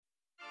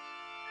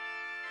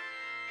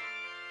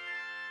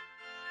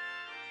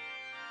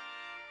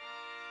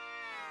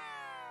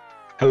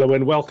Hello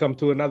and welcome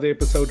to another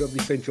episode of the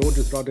St.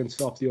 George's Rod and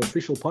Staff, the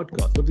official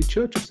podcast of the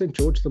Church of St.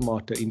 George the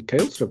Martyr in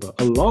Kuilsriver,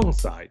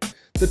 alongside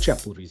the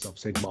chapelries of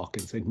St. Mark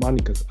and St.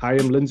 Monica's. I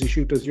am Lindsay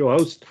Shooters, your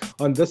host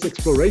on this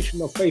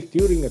exploration of faith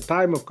during a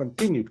time of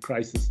continued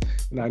crisis,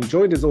 and I'm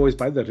joined as always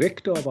by the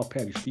rector of our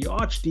parish, the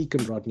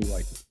Archdeacon Rodney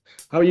White.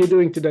 How are you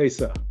doing today,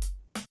 sir?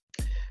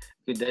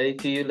 Good day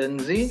to you,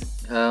 Lindsay.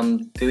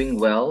 Doing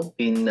well.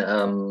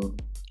 Been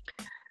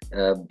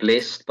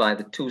blessed by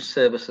the two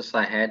services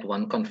I had,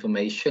 one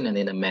confirmation and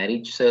then a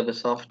marriage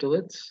service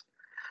afterwards.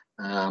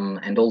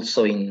 And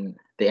also in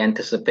the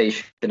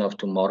anticipation of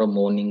tomorrow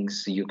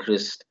morning's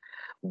Eucharist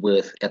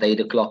at 8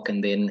 o'clock,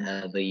 and then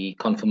the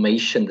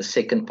confirmation, the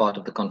second part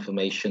of the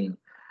confirmation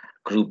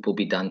group will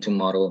be done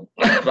tomorrow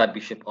by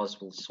Bishop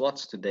Oswald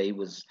Swartz. Today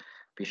was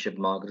Bishop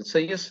Margaret. So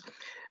yes,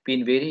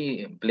 been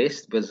very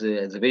blessed. It's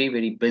a very,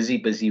 very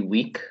busy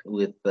week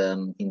with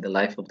in the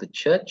life of the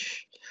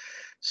church.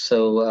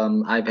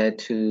 So I've had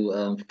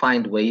to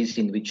find ways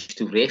in which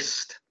to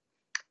rest.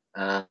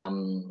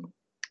 And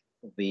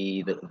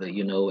we've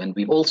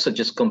also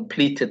just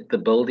completed the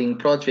building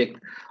project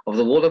of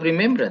the Wall of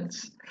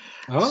Remembrance.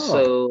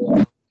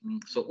 So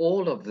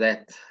all of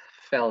that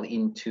fell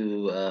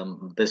into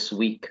this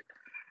week,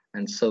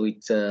 and so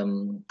it's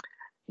very,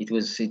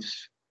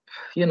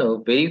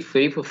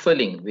 very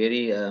fulfilling,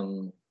 very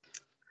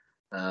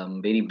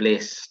very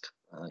blessed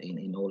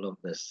in all of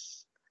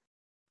this.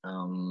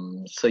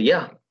 So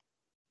yeah,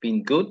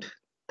 been good,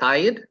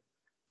 tired,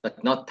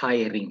 but not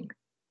tiring.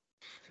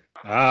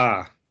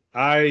 I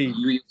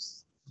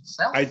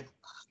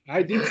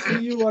did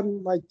see you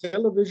on my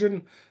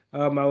television.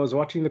 I was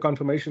watching the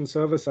confirmation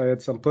service. I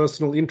had some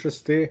personal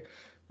interest there.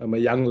 I'm a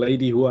young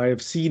lady who I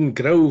have seen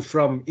grow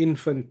from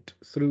infant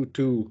through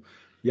to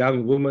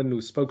young woman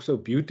who spoke so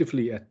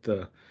beautifully at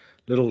the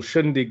little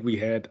shindig we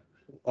had,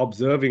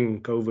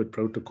 observing COVID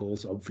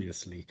protocols,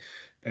 obviously,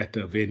 at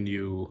a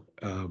venue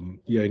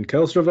here in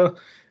Kuilsriver.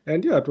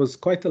 And yeah, it was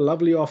quite a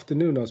lovely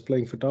afternoon. I was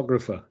playing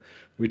photographer,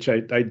 which I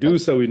do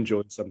so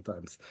enjoy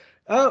sometimes.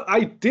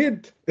 I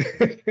did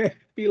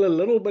feel a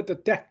little bit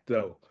attacked,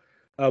 though,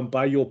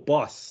 by your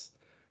boss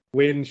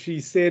when she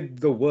said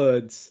the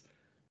words,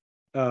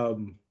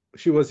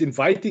 she was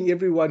inviting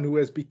everyone who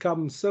has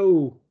become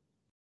so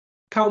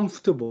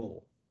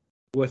comfortable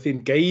with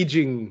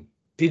engaging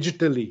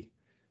digitally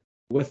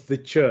with the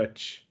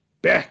church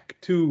back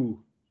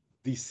to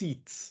the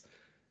seats.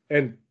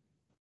 And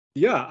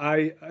yeah,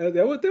 I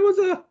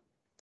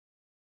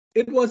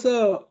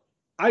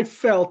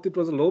felt it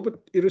was a little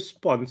bit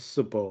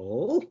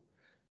irresponsible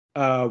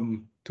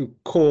to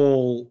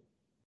call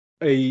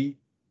a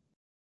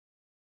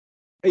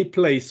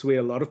place where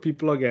a lot of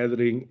people are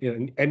gathering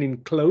in an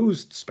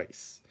enclosed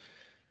space,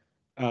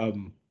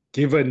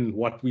 given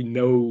what we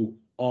know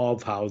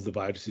of how the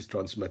virus is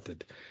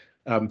transmitted,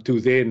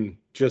 to then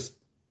just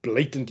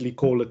blatantly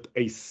call it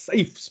a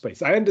safe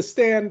space. I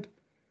understand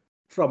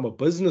from a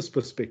business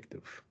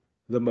perspective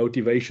the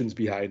motivations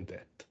behind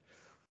that,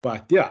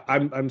 but yeah,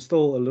 I'm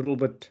still a little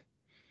bit.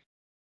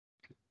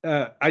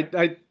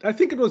 I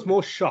think it was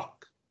more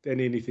shock than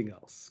anything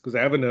else, because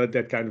I haven't heard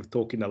that kind of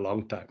talk in a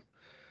long time.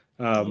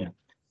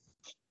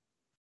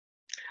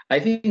 I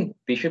think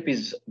Bishop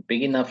is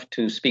big enough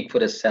to speak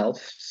for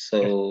herself.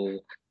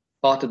 So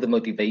part of the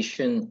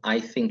motivation I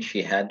think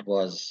she had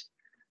was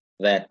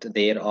that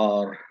there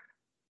are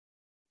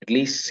at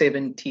least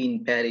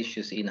 17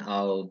 parishes in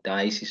our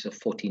diocese of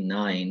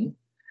 49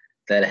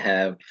 that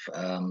have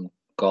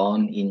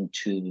gone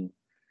into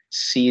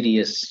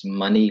serious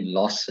money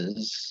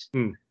losses,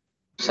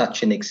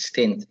 such an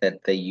extent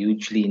that they're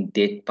hugely in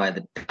debt by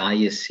the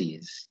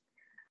diocese.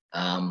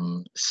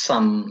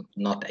 Some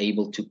not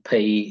able to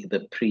pay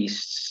the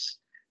priests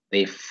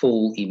their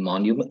full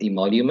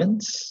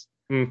emoluments,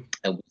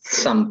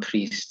 some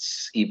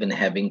priests even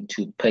having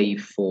to pay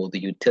for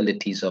the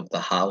utilities of the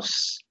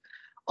house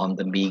on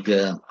the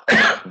meager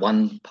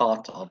one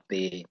part of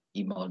their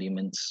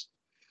emoluments.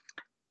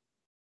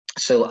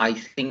 So I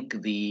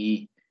think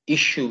the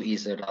issue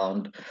is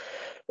around,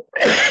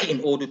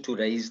 in order to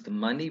raise the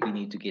money, we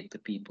need to get the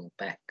people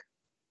back.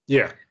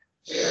 Yeah.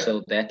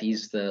 So that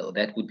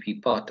would be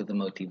part of the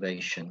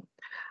motivation.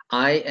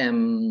 I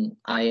am,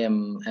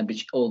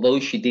 although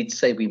she did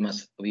say we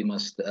must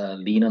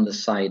lean on the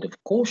side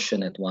of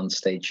caution at one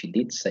stage, she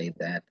did say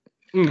that.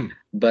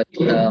 But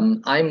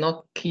I'm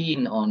not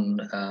keen on,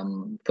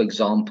 for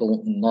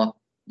example,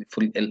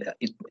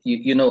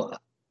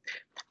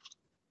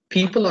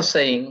 people are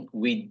saying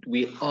we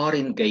are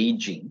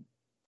engaging,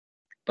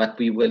 but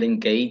we will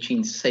engage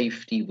in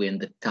safety when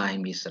the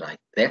time is right.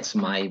 That's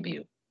my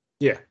view.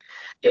 Yeah.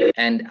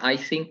 And I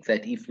think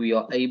that if we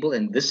are able,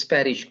 and this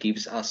parish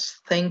gives us,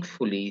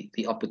 thankfully,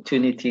 the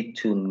opportunity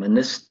to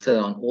minister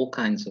on all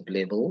kinds of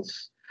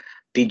levels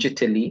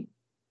digitally,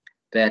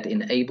 that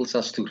enables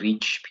us to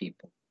reach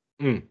people.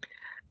 And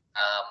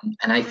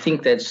I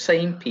think that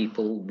same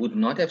people would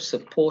not have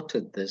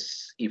supported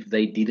this if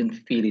they didn't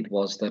feel it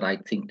was the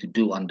right thing to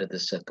do under the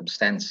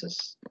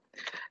circumstances.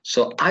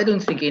 So I don't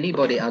think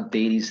anybody out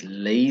there is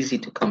lazy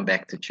to come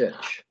back to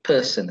church,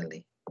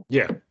 personally.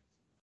 Yeah.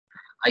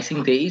 I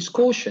think there is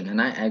caution,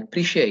 and I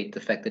appreciate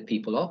the fact that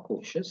people are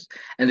cautious.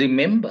 And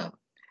remember,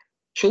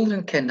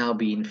 children can now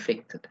be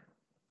infected.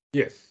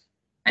 Yes.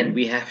 And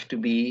we have to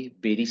be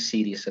very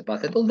serious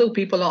about it. Although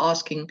people are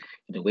asking,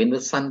 when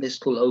will Sunday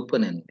school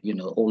open, and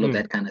all of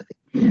that kind of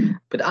thing.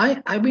 But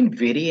I've been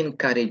very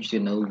encouraged.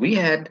 We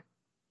had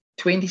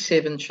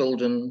 27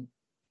 children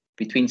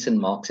between St.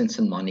 Mark's and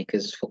St.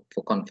 Monica's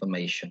for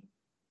confirmation.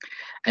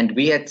 And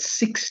we had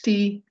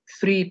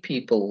 63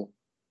 people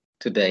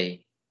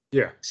today.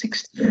 Yeah.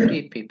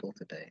 63 people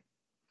today.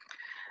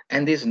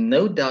 And there's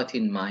no doubt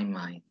in my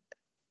mind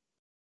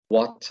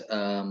what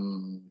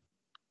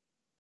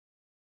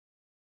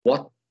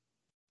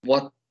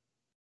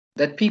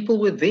that people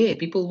were there.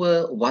 People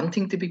were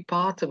wanting to be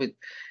part of it.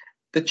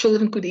 The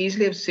children could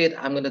easily have said,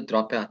 I'm going to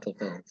drop out of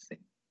the whole thing.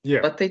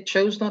 Yeah. But they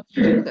chose not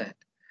to do that.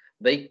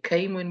 They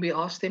came when we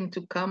asked them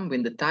to come,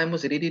 when the time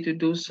was ready to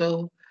do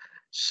so.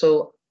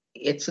 So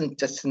it's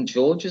just St.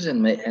 George's,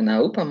 and I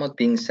hope I'm not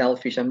being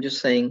selfish. I'm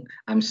just saying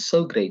I'm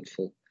so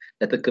grateful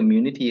that the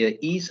community here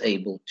is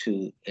able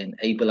to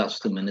enable us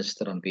to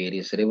minister on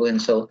various levels.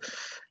 And so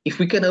if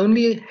we can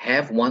only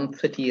have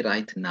 130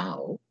 right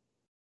now,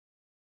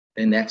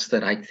 then that's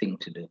the right thing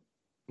to do.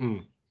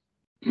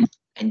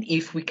 And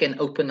if we can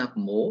open up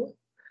more,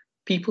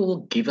 people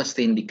will give us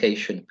the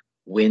indication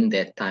when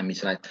that time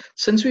is right.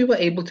 Since we were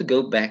able to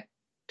go back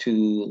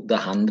to the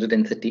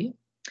 130,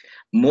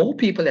 more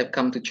people have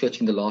come to church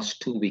in the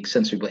last 2 weeks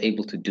since we were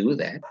able to do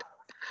that.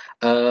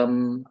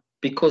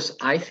 Because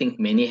I think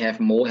many have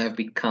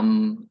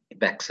become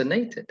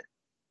vaccinated.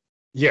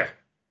 Yeah.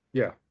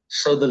 Yeah.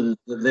 So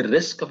the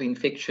risk of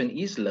infection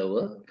is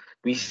lower.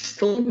 We're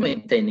still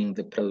maintaining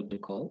the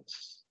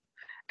protocols,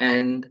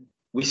 and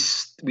we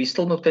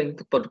still maintaining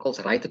the protocols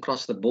right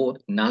across the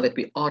board now that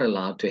we are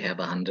allowed to have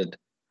 100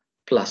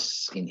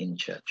 plus in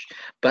church.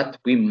 But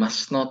we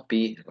must not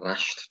be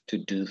rushed to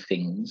do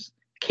things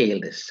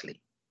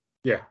carelessly.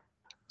 Yeah.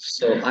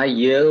 So I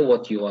hear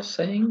what you are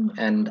saying,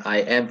 and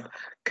I have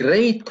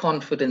great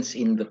confidence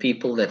in the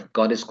people that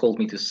God has called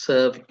me to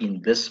serve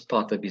in this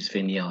part of his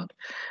vineyard,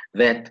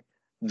 that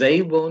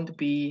they won't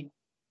be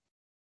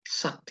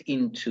sucked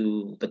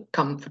into the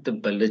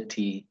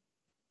comfortability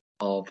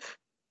of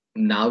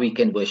now we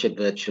can worship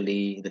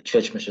virtually, the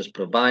church must just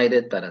provide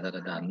it,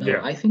 No,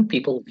 Yeah. I think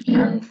people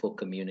long for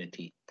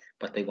community,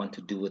 but they want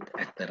to do it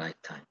at the right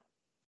time.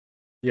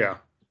 Yeah.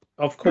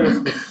 Of course,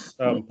 this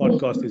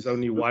podcast is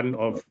only one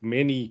of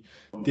many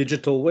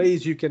digital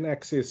ways you can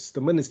access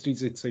the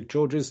ministries at St.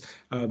 George's.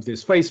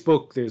 There's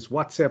Facebook, there's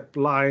WhatsApp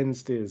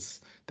lines,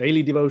 there's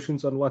daily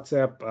devotions on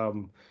WhatsApp.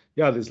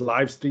 There's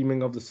live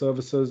streaming of the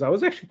services. I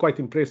was actually quite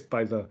impressed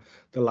by the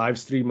live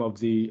stream of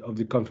the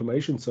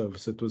confirmation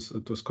service. It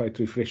was quite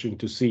refreshing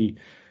to see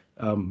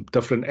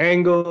different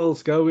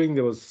angles going.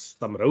 There was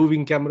some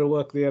roving camera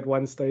work there at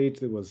one stage.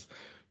 There was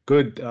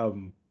good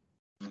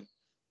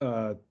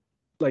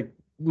like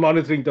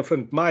monitoring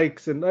different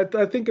mics, and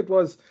I think it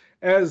was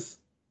as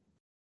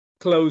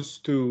close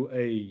to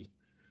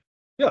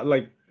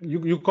like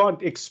you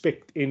can't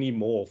expect any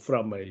more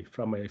from a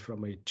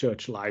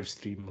church live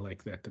stream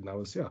like that. And I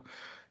was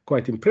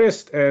quite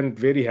impressed and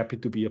very happy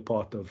to be a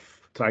part of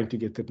trying to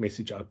get that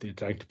message out there,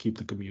 trying to keep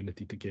the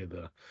community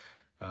together.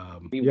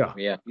 We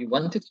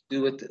wanted to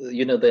do it.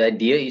 The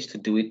idea is to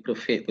do it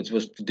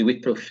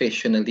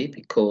professionally,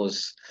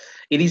 because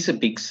it is a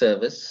big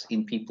service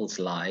in people's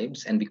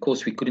lives, and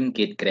because we couldn't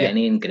get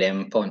granny and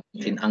grandpa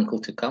and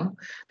uncle to come,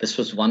 this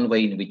was one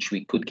way in which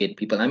we could get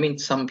people. I mean,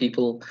 some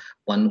people,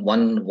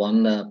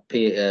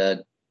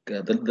 the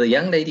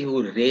young lady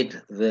who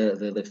read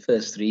the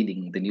first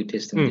reading, the New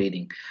Testament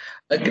reading,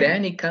 a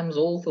granny comes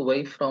all the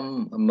way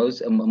from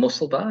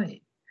Mossel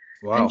Bay.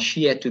 Wow. And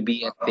she had to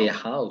be at their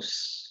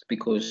house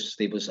because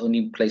there was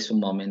only place for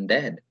mom and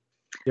dad.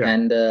 Yeah.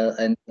 And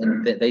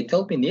they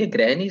told me, nee,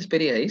 granny is by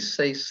die huis.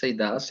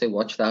 Sy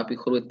watch daar op die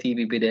groot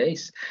TV by die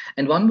huis.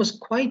 And one was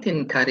quite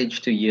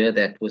encouraged to hear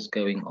that was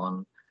going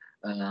on.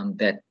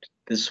 That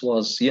this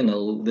was,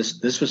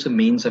 this was a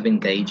means of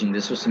engaging.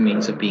 This was a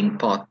means of being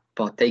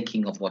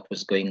partaking of what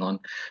was going on.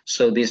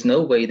 So there's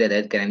no way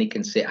that granny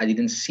can say, I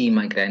didn't see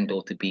my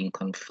granddaughter being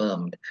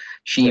confirmed.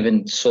 She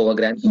even saw a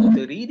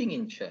granddaughter reading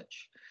in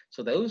church.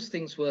 So those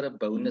things were a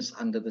bonus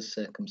under the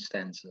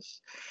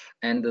circumstances.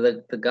 And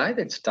the guy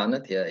that's done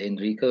it here,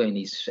 Enrico and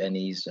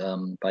his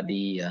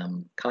buddy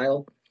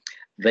Kyle,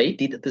 they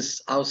did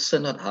this, our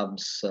Synod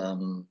Hubs,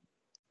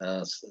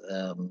 the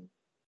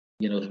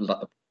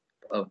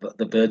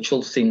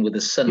virtual thing with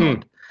the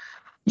Synod,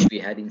 which we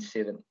had in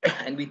 7.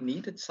 And we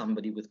needed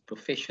somebody with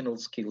professional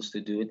skills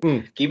to do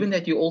it, given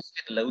that you also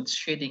had load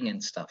shedding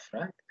and stuff,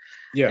 right?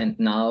 Yeah. And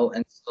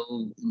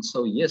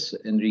so yes,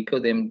 Enrico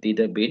them did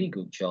a very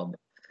good job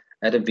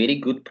at a very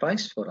good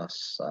price for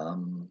us.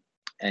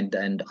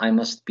 And I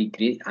must be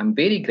great. I'm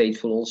very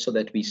grateful also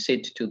that we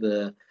said to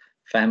the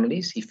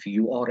families, if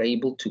you are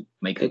able to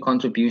make a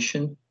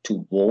contribution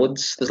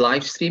towards the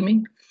live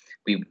streaming,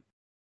 we're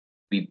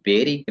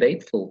very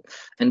grateful.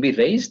 And we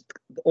raised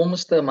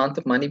almost the amount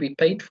of money we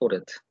paid for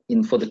it.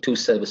 in for the 2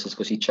 services,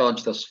 because he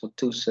charged us for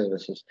 2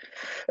 services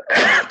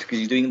because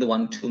he's doing the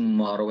one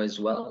tomorrow as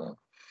well.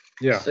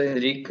 Yeah. So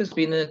Enrique's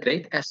been a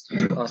great asset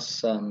to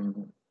us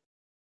in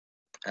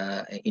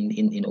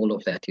all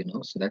of that,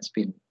 So that's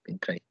been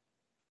great.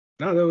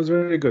 No, that was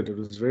very good. It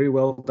was very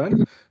well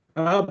done.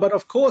 But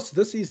of course,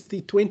 this is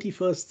the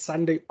 21st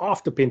Sunday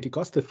after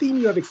Pentecost. The theme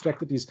you have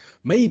extracted is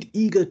made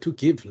eager to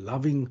give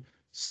loving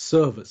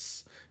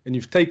service. And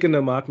you've taken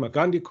a Mahatma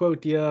Gandhi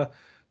quote here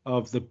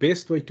of the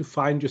best way to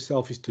find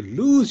yourself is to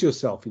lose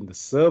yourself in the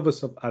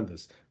service of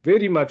others.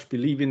 Very much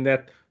believe in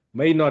that.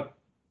 May not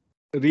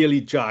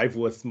really jive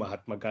with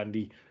Mahatma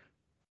Gandhi,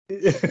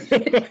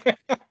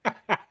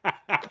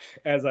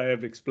 as I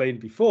have explained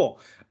before.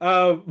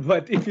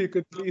 But if you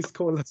could please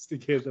call us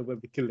together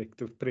with the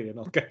collective prayer, and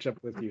I'll catch up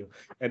with you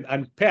and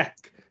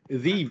unpack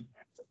the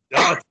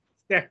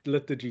stacked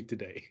liturgy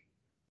today.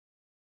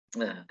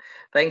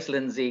 Thanks,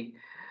 Lindsay.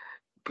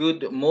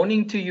 Good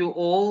morning to you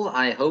all.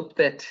 I hope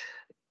that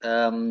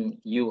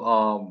you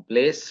are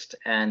blessed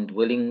and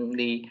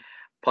willingly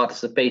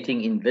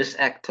participating in this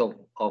act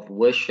of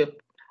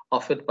worship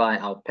offered by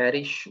our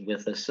parish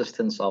with the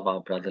assistance of our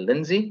brother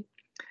Lindsay.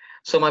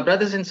 So my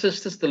brothers and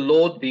sisters, the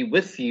Lord be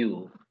with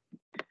you.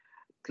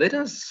 Let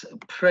us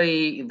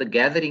pray the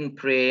gathering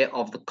prayer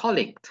of the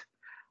collect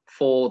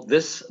for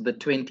this, the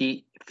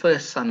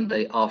 21st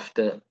Sunday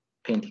after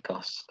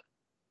Pentecost.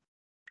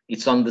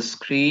 It's on the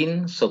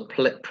screen, so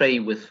pray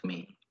with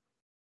me.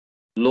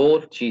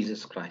 Lord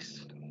Jesus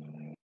Christ,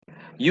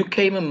 you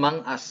came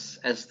among us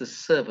as the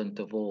servant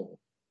of all.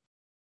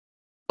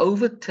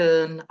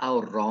 Overturn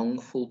our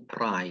wrongful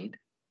pride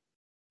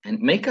and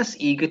make us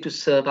eager to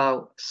serve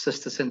our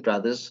sisters and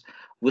brothers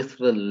with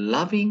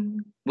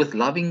loving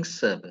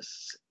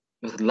service,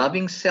 with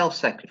loving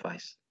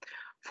self-sacrifice.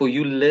 For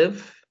you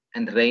live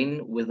and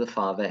reign with the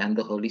Father and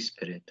the Holy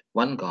Spirit,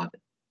 one God,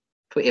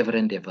 forever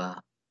and ever.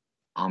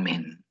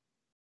 Amen.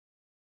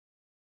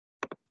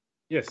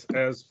 Yes,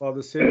 as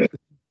Father said,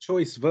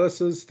 choice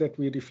verses that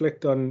we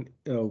reflect on,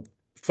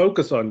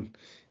 focus on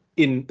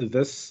in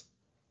this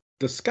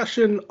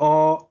discussion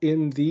are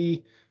in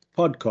the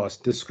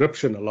podcast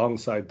description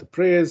alongside the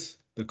prayers,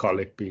 the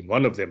collect being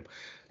one of them.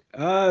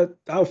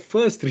 Our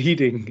first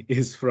reading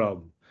is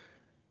from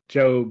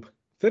Job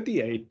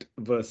 38,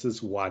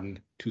 verses 1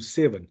 to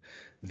 7.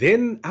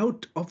 Then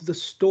out of the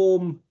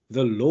storm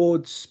the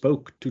Lord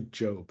spoke to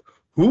Job.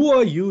 Who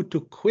are you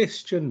to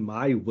question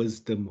my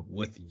wisdom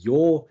with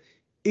your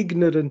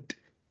ignorant,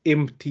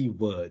 empty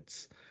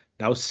words?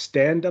 Now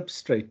stand up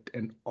straight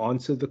and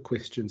answer the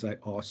questions I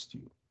asked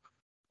you.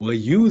 Were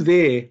you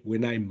there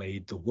when I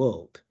made the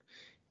world?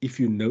 If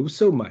you know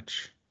so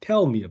much,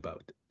 tell me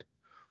about it.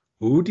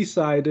 Who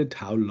decided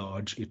how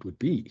large it would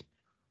be?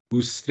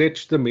 Who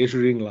stretched the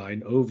measuring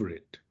line over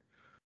it?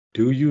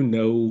 Do you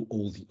know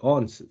all the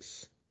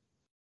answers?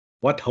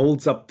 What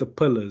holds up the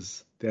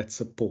pillars that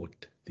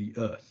support the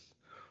earth?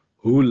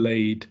 Who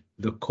laid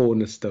the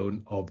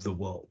cornerstone of the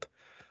world?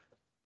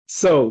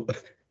 So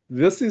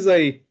this is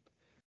a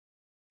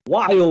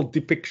wild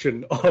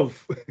depiction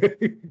of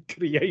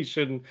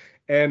creation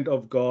and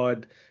of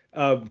God.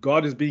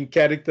 God is being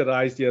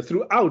characterized here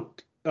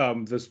throughout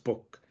this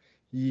book.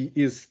 He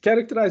is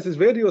characterized as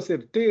very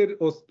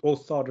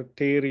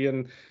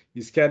authoritarian.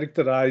 He's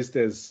characterized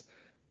as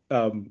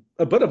a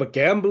bit of a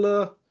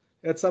gambler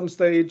at some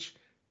stage.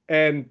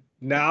 And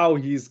now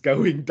he's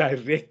going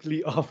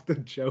directly after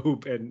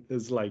Job and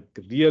is like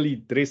really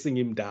dressing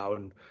him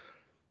down.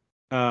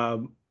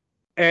 And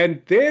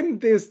then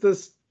there's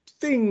this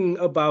thing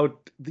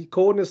about the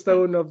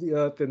cornerstone of the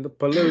earth and the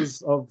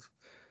pillars of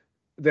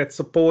that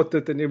support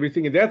it and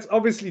everything. And that's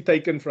obviously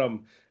taken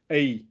from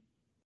a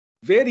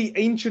very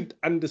ancient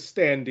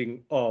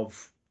understanding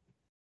of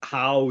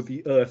how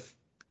the earth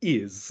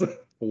is,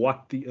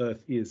 what the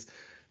earth is.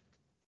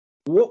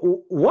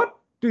 What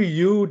do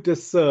you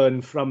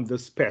discern from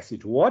this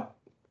passage? What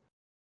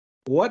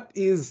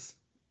is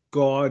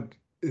God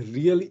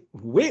really?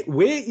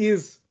 Where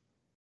is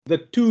the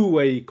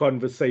two-way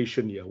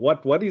conversation here?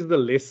 What is the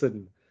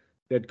lesson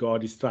that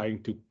God is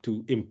trying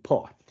to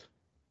impart?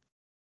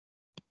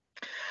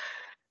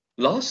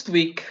 Last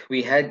week,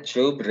 we had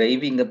Job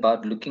raving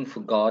about looking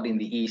for God in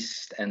the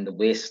east and the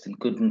west and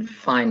couldn't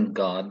find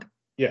God.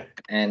 Yeah.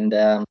 And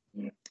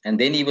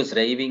then he was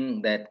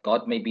raving that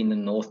God may be in the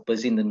north,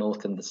 busy in the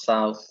north and the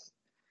south.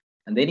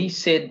 And then he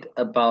said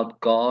about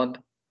God,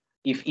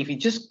 if he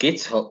just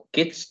gets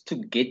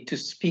to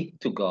speak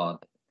to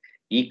God,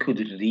 he could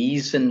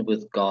reason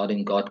with God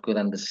and God could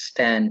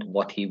understand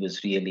what he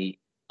was really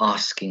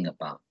asking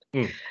about.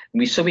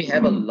 So we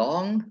have a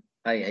long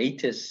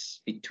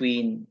hiatus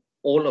between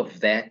all of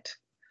that,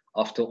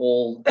 after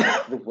all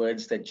the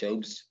words that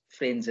Job's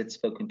friends had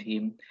spoken to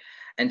him.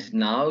 And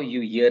now you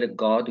hear a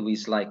God who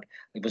is like,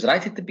 it was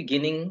right at the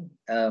beginning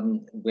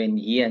when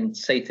he and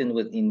Satan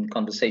were in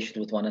conversation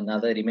with one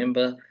another.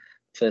 Remember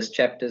first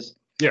chapters?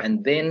 Yeah.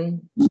 And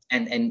then,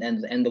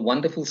 and the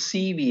wonderful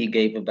CV he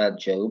gave about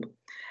Job.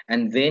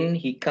 And then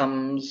he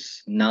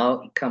comes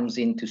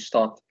in to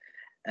start.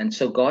 And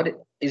so God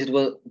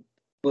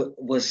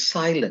was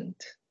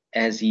silent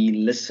as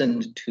he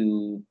listened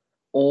to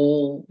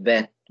all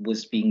that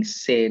was being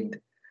said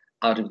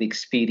out of the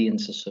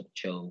experiences of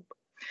Job.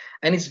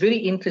 And it's very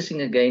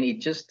interesting again,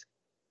 it just,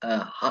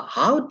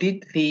 how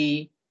did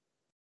the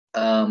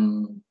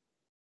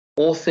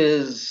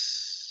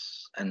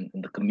authors and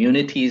the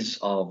communities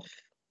of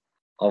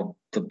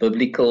the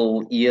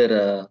biblical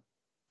era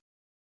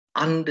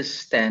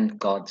understand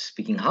God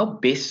speaking? How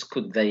best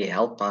could they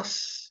help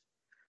us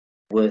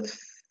with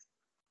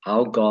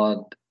how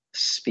God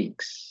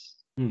speaks?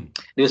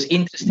 It was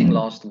interesting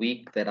last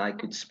week that I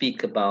could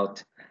speak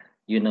about,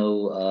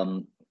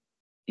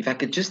 if I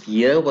could just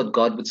hear what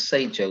God would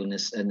say,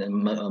 Jonas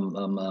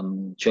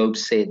and Job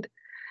said.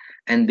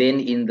 And then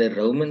in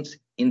the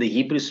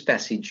Hebrews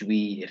passage,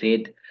 we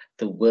read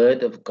the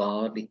word of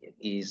God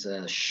is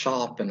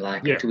sharp and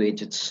like a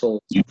two-edged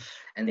sword.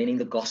 And then in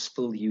the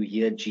gospel, you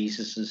hear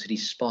Jesus's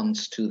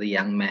response to the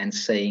young man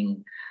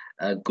saying,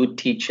 good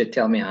teacher,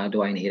 tell me, how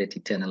do I inherit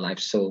eternal life?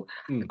 So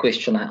the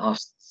question I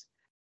asked is,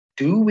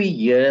 do we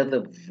hear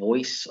the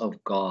voice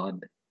of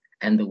God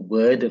and the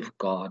word of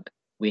God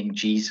when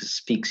Jesus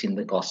speaks in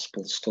the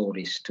gospel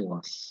stories to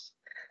us?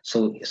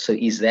 So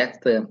is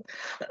that the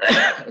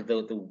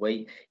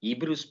way?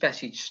 Hebrews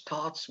passage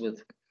starts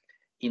with,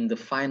 in the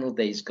final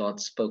days,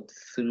 God spoke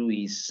through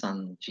his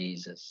son,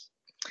 Jesus.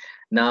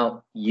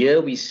 Now,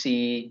 here we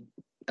see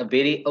a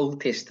very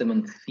Old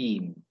Testament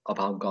theme of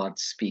how God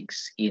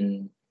speaks.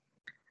 In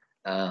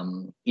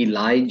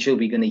Elijah,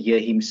 we're going to hear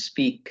him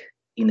speak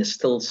in a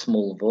still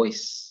small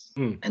voice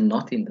and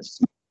not in the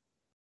storm.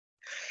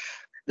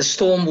 The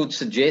storm would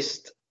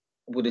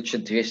it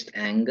suggest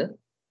anger?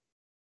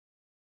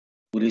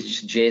 Would it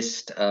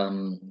suggest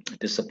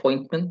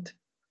disappointment?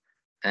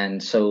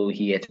 And so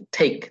he had to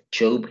take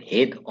Job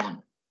head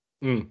on.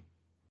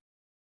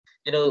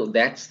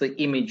 That's the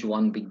image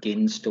one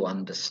begins to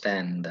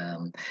understand.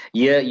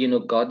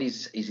 God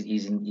is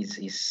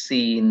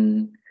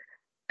seen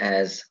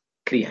as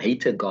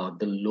creator God,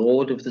 the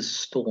Lord of the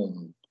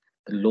storm,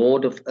 the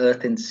Lord of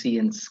earth and sea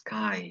and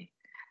sky.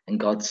 And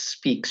God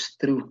speaks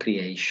through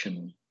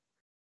creation.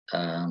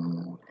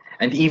 And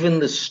even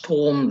the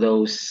storm,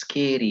 though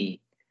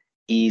scary,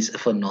 is a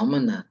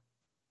phenomena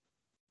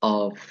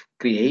of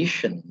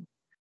creation.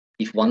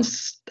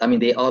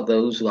 There are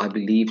those who, I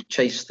believe,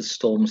 chase the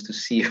storms to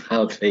see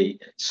how they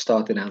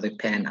start and how they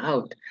pan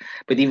out.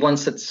 But if one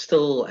sits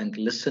still and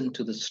listen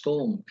to the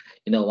storm,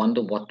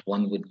 wonder what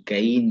one would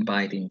gain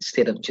by it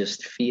instead of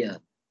just fear.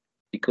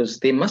 Because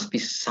there must be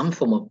some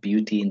form of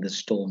beauty in the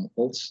storm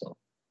also.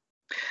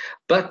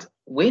 But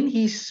when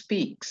he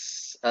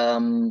speaks,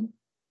 it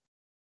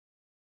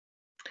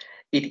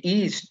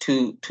is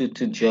to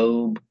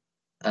Job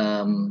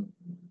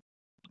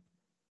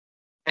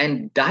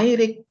and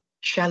direct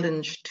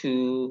challenge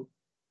to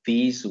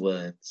these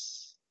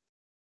words.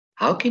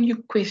 How can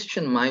you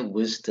question my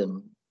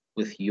wisdom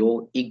with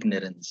your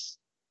ignorance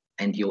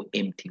and your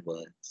empty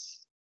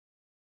words?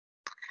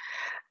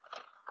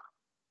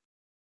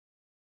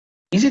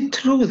 Is it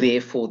true,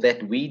 therefore,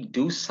 that we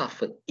do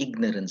suffer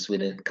ignorance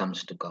when it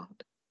comes to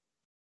God?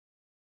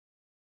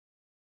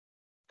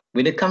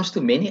 When it comes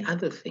to many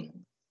other things?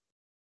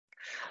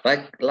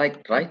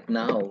 Like right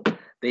now,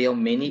 there are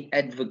many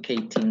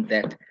advocating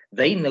that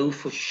they know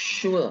for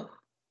sure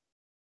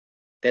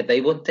that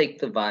they won't take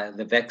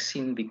the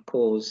vaccine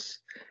because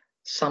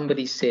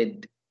somebody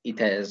said it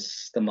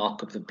has the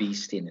mark of the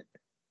beast in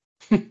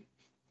it.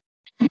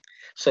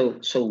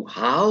 So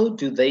how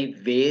do they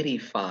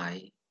verify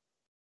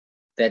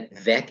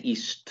that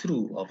is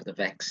true of the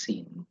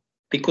vaccine?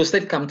 Because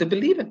they've come to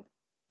believe it.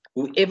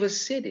 Whoever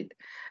said it.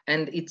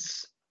 And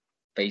it's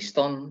based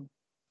on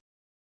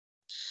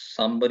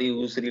somebody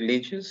who's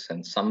religious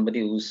and somebody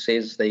who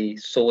says they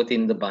saw it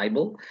in the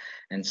Bible.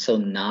 And so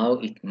now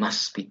it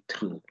must be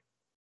true.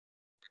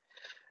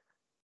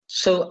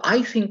 So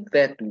I think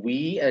that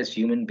we as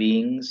human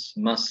beings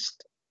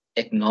must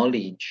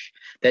acknowledge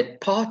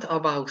that part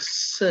of our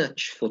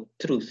search for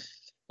truth,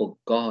 for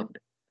God,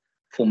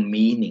 for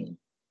meaning,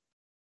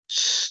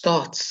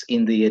 starts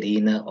in the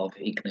arena of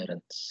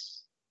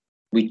ignorance.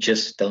 We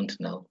just don't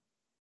know.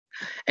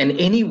 And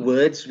any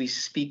words we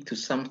speak to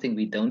something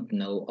we don't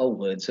know are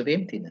words of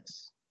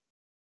emptiness.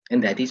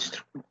 And that is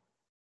true.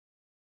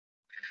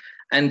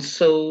 And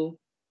so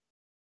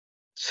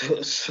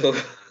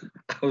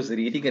I was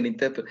reading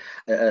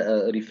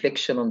a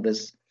reflection on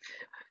this.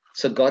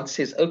 So God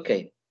says,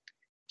 okay,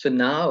 so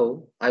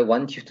now I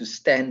want you to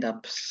stand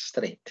up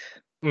straight.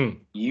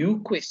 You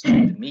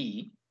questioned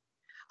me.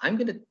 I'm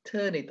going to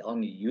turn it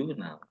on you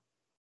now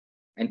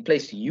and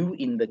place you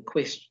in the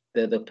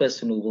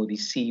person who will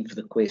receive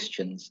the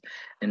questions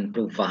and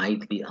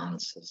provide the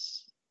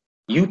answers.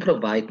 You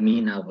provide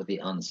me now with the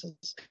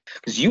answers.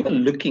 Because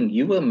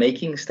you were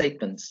making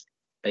statements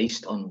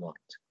based on what?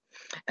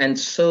 And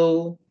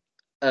so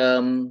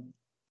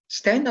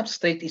stand up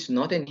straight is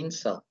not an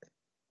insult.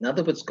 In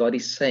other words, God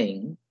is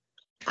saying,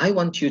 I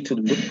want you to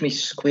look me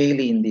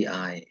squarely in the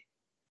eye.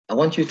 I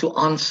want you to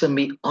answer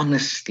me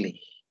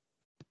honestly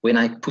when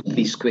I put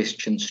these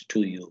questions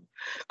to you.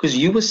 Because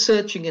you were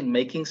searching and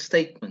making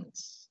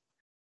statements,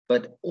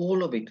 but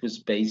all of it was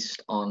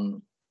based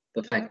on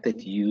the fact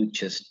that you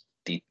just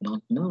did not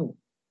know.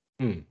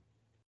 Mm.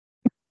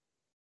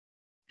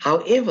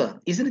 However,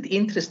 isn't it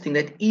interesting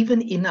that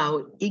even in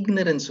our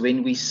ignorance,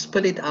 when we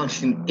spit it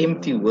out in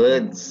empty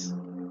words,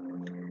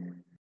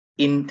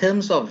 in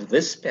terms of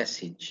this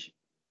passage,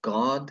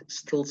 God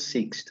still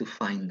seeks to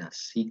find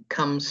us. He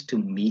comes to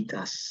meet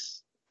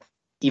us,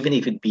 even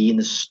if it be in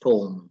a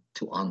storm,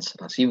 to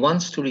answer us. He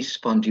wants to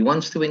respond. He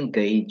wants to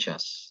engage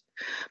us,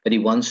 but he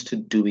wants to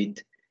do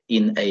it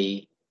in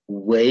a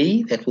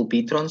way that will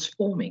be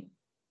transforming.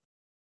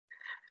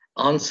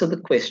 Answer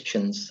the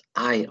questions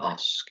I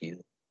ask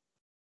you.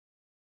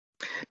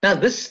 Now,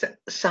 this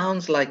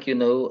sounds like,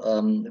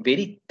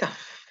 very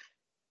tough,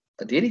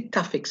 a very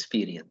tough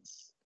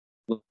experience.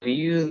 Were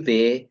you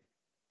there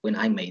when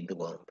I made the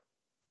world?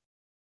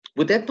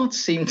 Would that not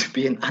seem to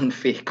be an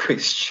unfair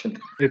question?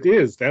 It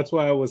is. That's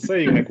why I was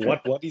saying,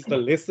 like, what is the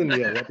lesson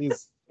here? What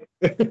is...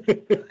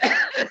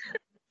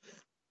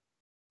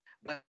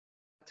 But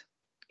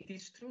it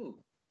is true.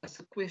 It's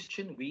a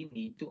question we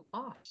need to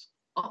ask.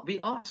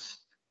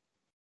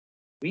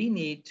 We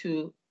need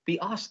to be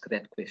asked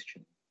that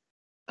question.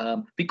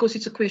 Because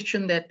it's a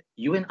question that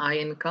you and I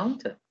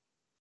encounter.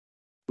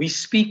 We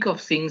speak of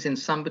things and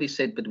somebody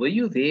said, but were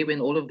you there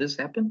when all of this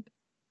happened?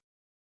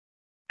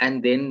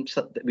 And then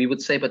we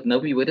would say, but no,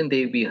 we weren't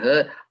there. We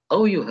heard.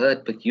 Oh, you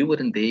heard, but you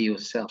weren't there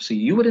yourself. So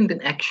you weren't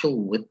an actual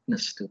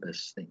witness to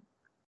this thing.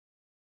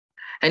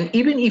 And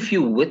even if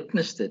you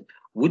witnessed it,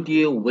 would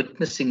your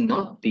witnessing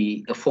not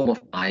be a form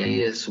of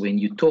bias when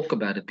you talk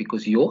about it?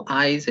 Because your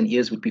eyes and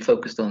ears would be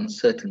focused on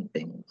certain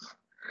things,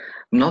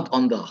 not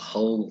on the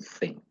whole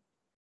thing.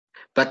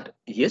 But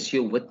yes,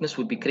 your witness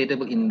would be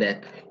credible in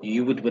that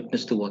you would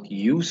witness to what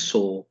you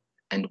saw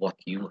and what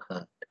you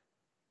heard.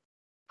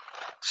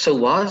 So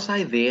was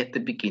I there at the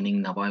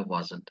beginning? No, I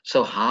wasn't.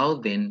 So how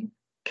then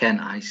can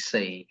I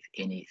say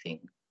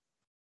anything?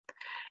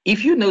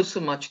 If you know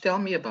so much, tell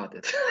me about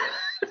it.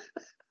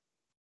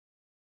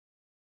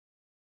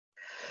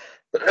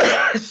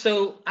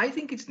 So I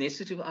think it's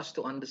necessary for us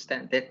to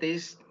understand that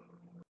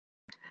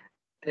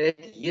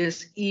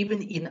yes,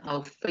 even in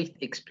our faith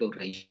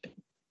exploration,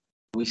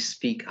 we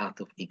speak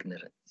out of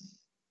ignorance.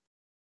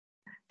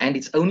 And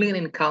it's only an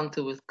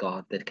encounter with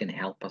God that can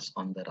help us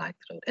on the right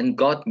road. And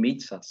God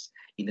meets us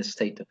in a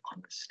state of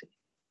honesty.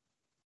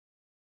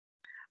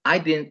 I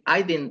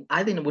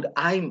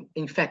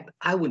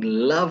would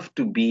love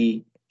to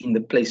be in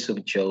the place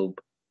of Job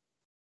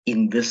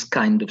in this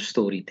kind of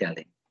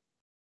storytelling.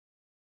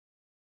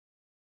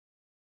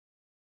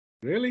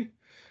 Really?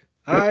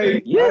 Yes.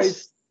 I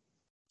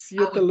see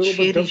it a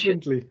little bit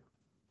differently.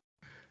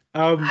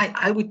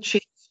 I would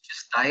change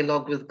just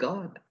dialogue with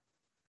God.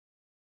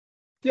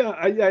 Yeah,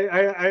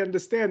 I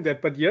understand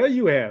that, but here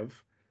you have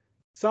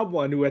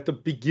someone who at the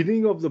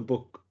beginning of the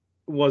book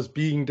was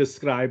being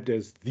described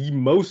as the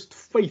most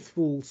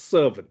faithful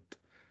servant.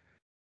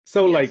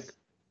 So Yes. like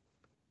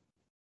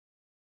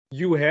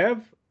you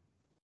have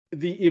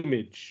the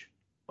image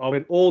of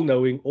an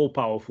all-knowing,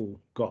 all-powerful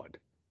God,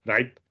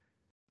 right?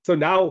 So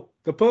now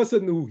the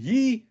person who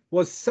he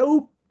was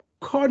so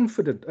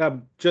confident,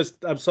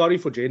 I'm sorry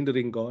for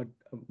gendering God,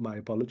 my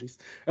apologies.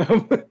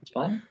 It's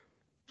fine.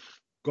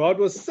 God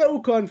was so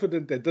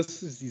confident that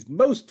this is his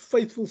most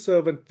faithful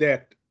servant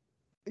that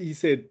he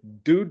said,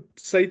 dude,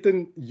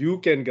 Satan, you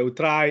can go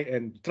try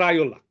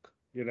your luck.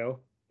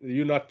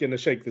 You're not going to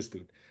shake this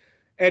dude.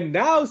 And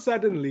now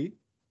suddenly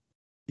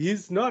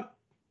he's not,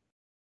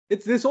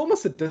 there's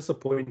almost a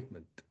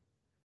disappointment.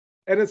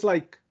 And it's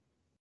like,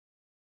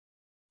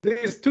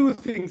 there's two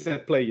things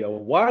at play here.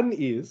 One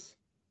is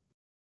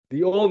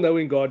the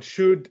all-knowing God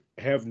should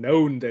have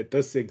known that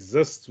this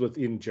exists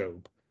within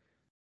Job,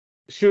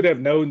 should have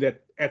known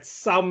that at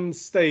some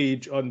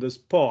stage on this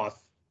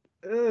path,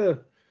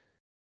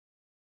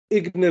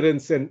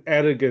 ignorance and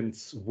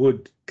arrogance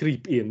would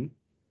creep in.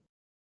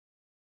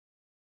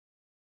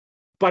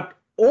 But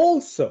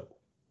also,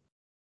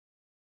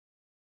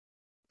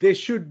 there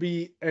should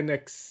be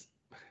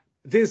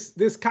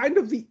there's kind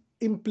of the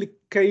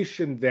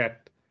implication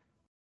that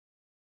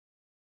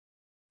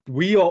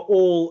we are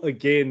all,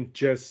 again,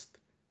 just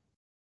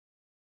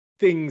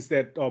things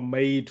that are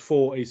made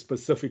for a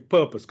specific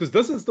purpose. Because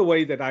this is the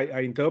way that I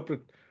interpret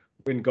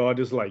when God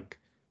is like,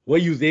 were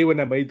you there when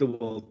I made the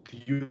world? Do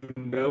you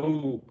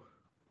know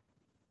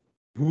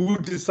who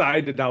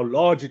decided how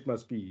large it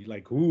must be?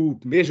 Like, who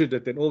measured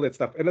it and all that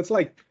stuff? And it's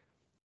like,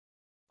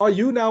 are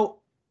you now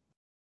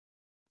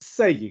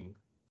saying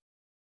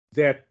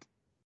that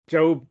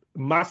Job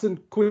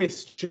mustn't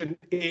question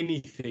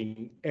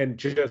anything and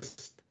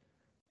just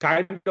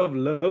kind of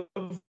live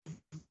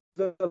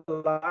the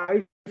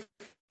life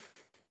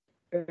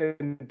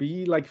and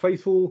be like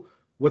faithful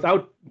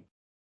without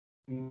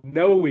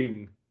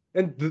knowing?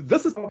 And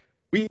this is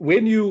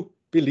when you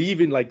believe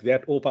in like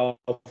that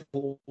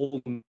all-powerful,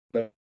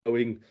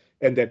 all-knowing,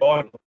 and that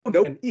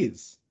God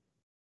is.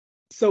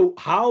 So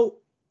how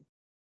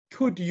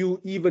could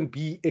you even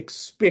be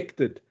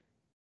expected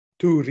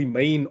to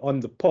remain on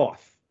the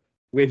path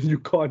when you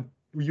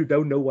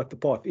don't know what the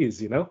path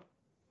is,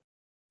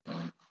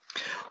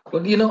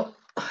 Well,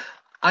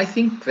 I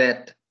think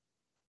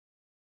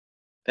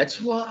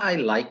that's why I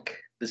like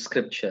the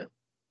scripture.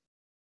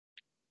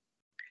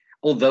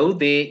 Although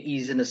there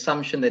is an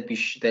assumption that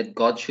that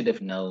God should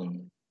have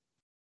known,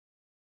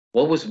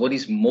 what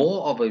is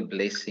more of a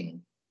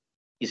blessing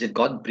is that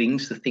God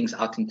brings the things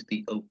out into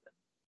the open.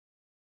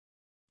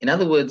 In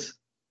other words,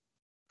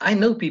 I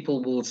know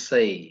people will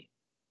say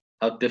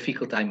how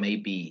difficult I may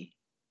be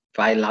if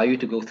I allow you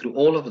to go through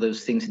all of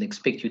those things and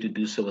expect you to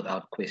do so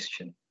without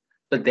question.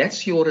 But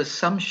that's your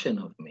assumption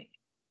of me.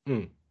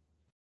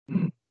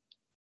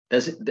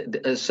 Does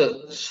it?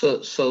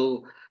 So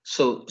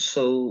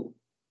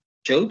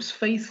Job's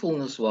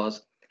faithfulness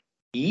was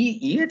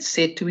he had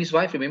said to his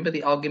wife. Remember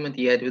the argument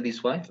he had with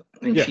his wife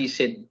when she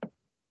said,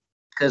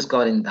 "Curse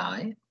God and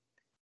die."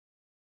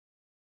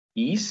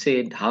 He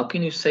said, "How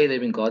can you say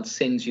that when God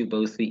sends you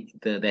both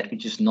that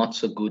which is not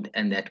so good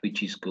and that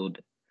which is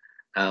good?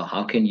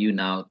 How can you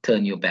now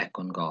turn your back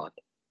on God?"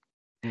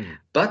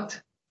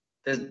 But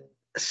the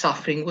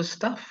suffering was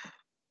tough.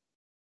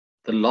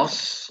 The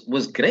loss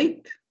was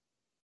great.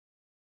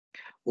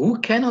 Who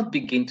cannot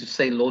begin to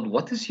say, "Lord,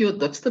 what's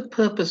the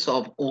purpose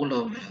of all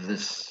of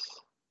this?"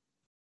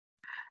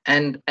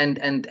 And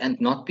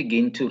not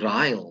begin to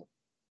rile.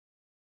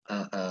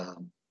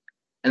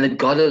 And that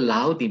God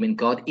allowed him, and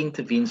God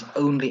intervenes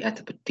only at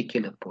a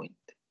particular point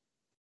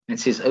and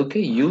says,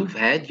 "Okay, you've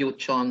had your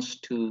chance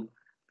to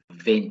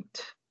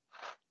vent.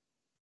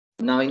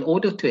 Now, in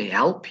order to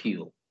help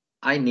you,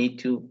 I need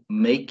to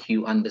make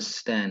you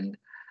understand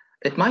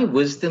that my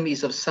wisdom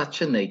is of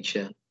such a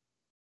nature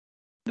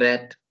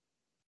that,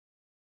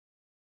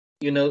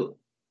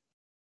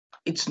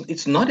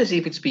 it's not as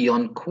if it's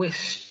beyond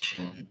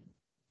question.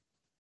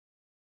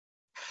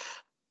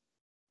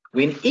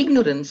 When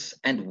ignorance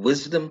and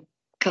wisdom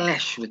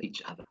clash with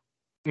each other,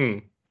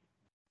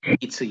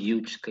 it's a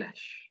huge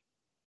clash.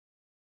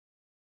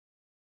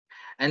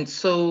 And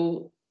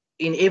so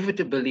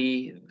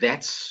inevitably,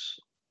 that's,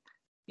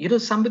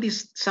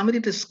 somebody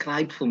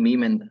described for me,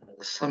 man,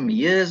 some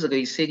years ago,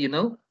 he said,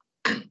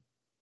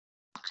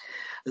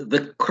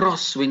 the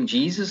cross, when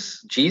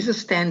Jesus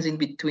stands in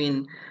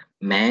between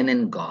man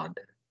and God,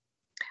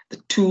 the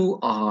two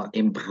are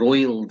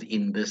embroiled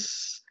in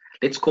this,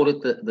 let's call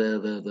it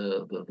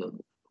the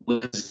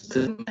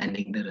wisdom and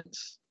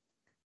ignorance.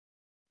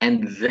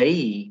 And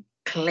they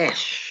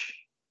clash.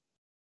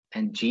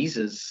 And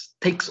Jesus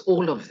takes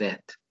all of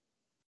that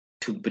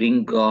to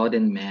bring God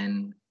and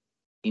man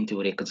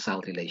into a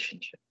reconciled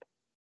relationship.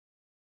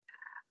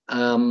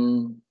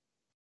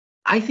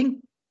 I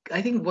think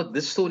what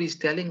this story is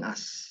telling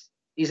us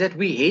is that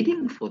we're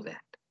heading for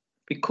that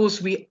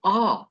because we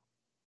are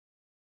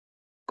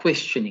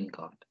questioning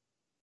God.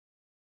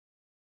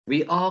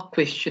 We are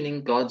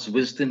questioning God's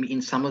wisdom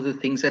in some of the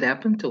things that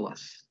happen to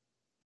us.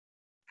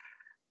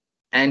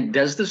 And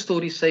does the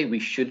story say we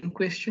shouldn't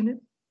question it?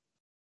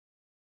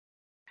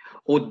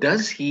 Or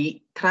does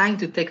he, trying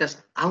to take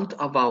us out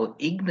of our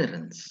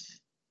ignorance,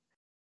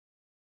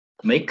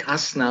 make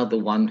us now the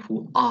one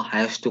who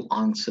has to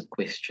answer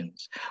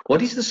questions?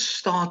 What is the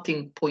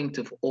starting point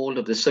of all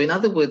of this? So in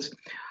other words,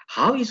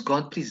 how is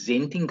God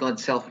presenting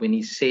God's self when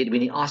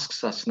he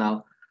asks us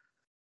now,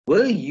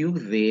 were you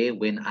there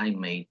when I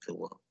made the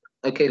world?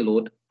 Okay,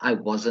 Lord, I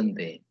wasn't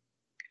there.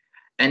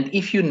 And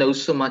if you know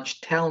so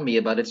much, tell me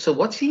about it. So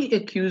what's he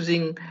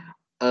accusing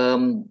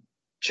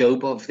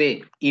Job of there?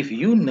 If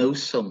you know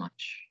so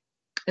much.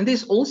 And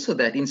there's also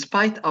that in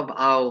spite of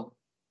our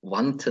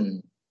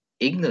wanton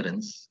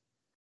ignorance,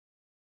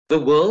 the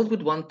world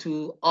would want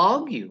to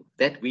argue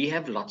that we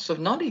have lots of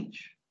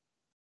knowledge.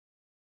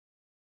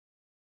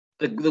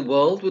 The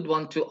world would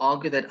want to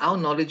argue that our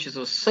knowledge is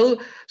of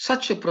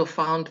such a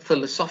profound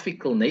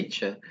philosophical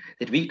nature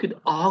that we could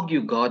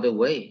argue God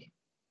away.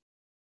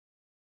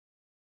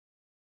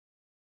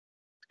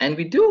 And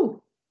we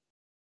do.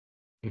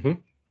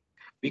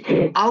 We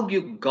can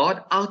argue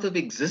God out of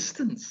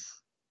existence,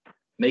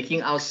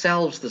 making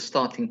ourselves the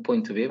starting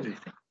point of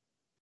everything.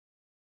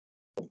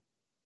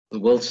 The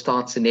world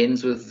starts and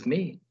ends with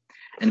me.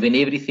 And when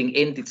everything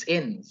ends, it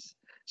ends.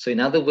 So in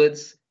other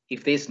words,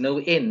 if there's no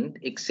end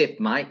except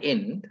my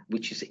end,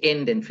 which is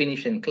end and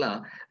finish and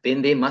clear,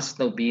 then there must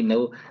be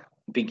no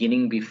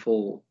beginning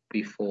before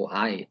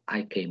I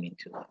came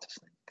into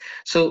existence.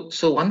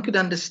 So one could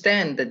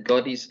understand that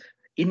God is,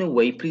 in a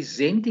way,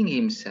 presenting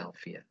himself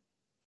here,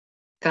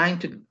 trying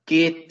to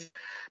get,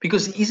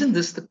 because isn't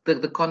this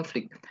the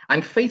conflict?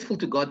 I'm faithful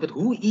to God, but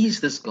who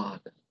is this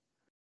God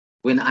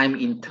when I'm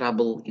in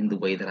trouble in the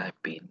way that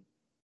I've been?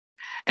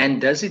 And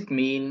does it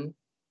mean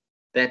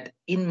that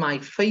in my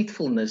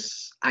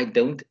faithfulness, I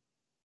don't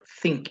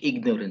think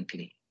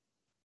ignorantly?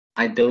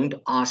 I don't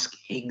ask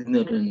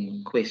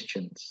ignorant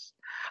questions.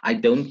 I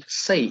don't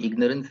say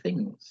ignorant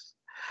things.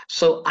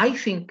 So I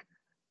think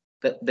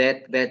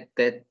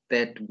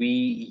that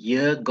we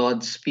hear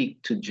God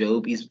speak to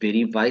Job is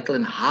very vital.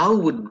 And how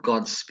would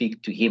God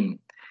speak to him,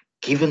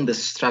 given the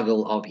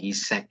struggle of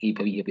his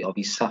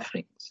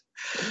sufferings?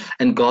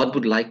 And God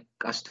would like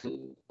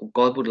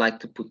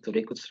to put the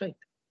record straight.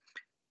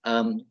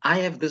 I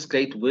have this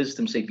great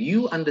wisdom. So if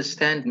you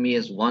understand me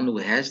as one who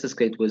has this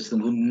great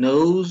wisdom, who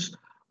knows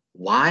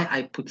why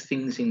I put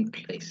things in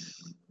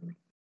place,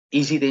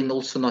 is he then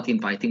also not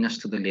inviting us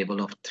to the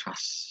level of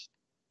trust?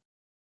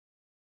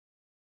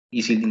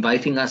 Is he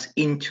inviting us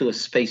into a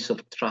space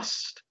of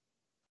trust,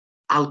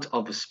 out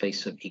of a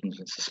space of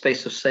ignorance, a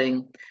space of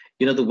saying,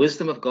 you know, the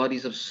wisdom of God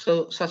is of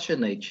such a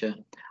nature.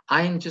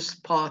 I am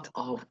just part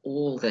of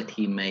all that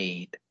he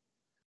made.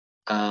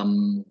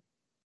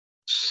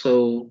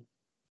 So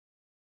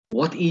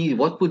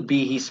what would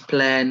be his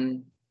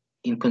plan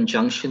in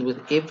conjunction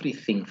with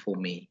everything for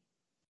me?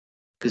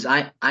 Because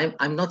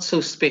I'm not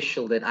so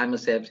special that I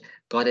must have,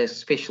 God has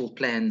special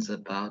plans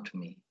about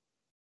me.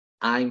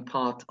 I'm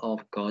part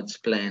of God's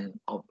plan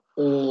of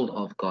all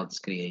of God's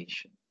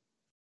creation.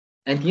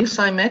 And yes,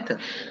 I matter.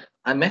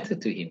 I matter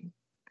to him.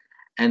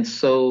 And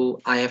so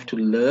I have to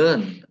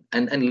learn.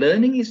 And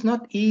learning is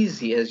not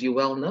easy, as you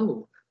well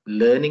know.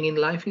 Learning in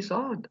life is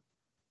hard.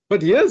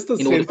 But here's the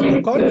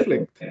central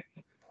conflict.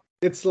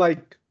 It's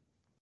like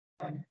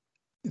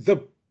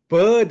the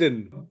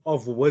burden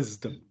of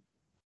wisdom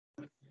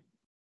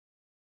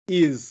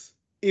is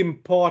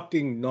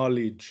imparting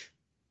knowledge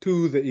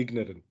to the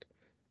ignorant.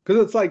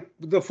 Because it's like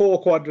the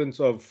 4 quadrants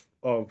of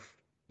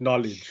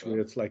knowledge, sure, where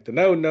it's like the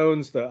known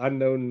knowns, the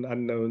unknown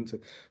unknowns,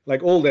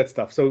 like all that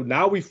stuff. So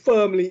now we're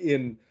firmly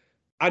in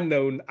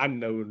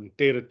unknown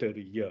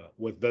territory here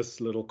with this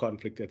little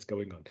conflict that's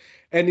going on.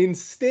 And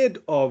instead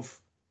of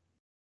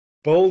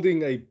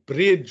building a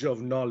bridge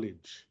of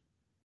knowledge,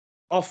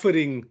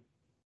 offering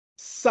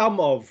some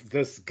of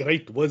this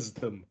great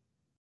wisdom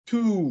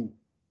to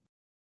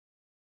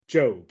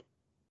Job,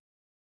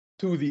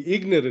 to the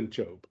ignorant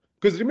Job.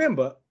 Because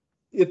remember,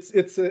 he's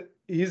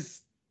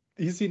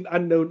in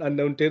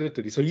unknown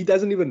territory, so he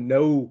doesn't even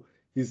know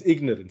he's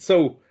ignorant.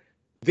 So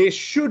there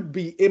should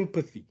be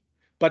empathy,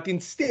 but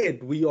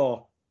instead we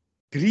are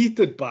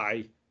greeted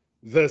by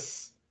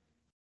this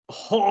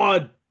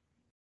hard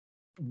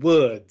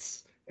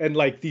words and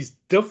like these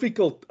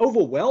difficult,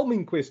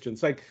 overwhelming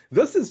questions. Like,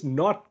 this is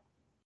not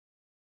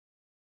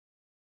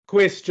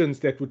questions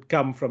that would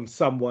come from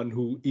someone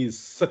who is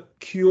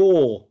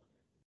secure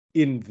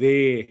in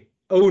their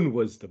own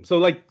wisdom. So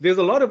like there's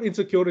a lot of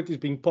insecurities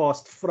being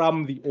passed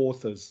from the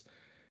authors,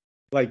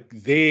 like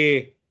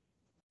their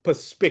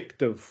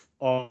perspective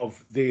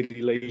of their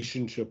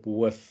relationship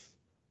with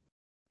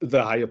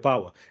the higher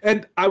power.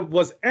 And I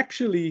was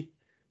actually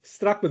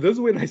struck with this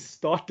when I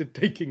started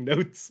taking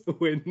notes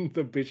when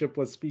the bishop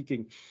was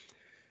speaking.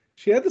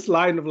 She had this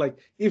line of like,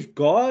 if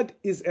God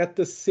is at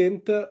the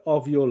center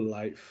of your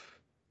life,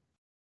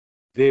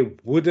 there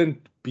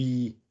wouldn't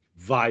be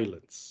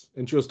violence.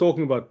 And she was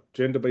talking about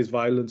gender-based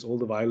violence, all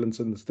the violence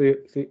in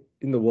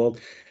the world.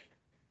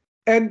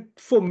 And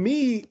for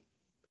me,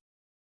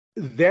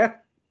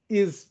 that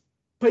is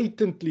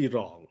patently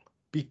wrong,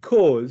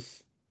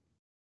 because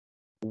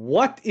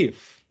what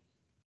if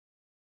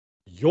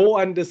your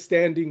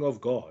understanding of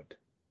God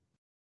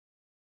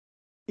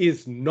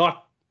is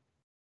not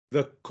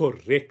the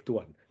correct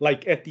one?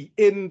 Like at the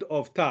end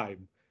of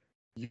time,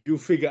 you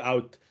figure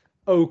out,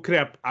 oh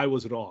crap, I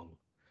was wrong.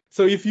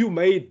 So if you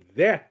made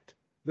that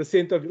the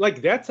center of,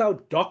 like, that's how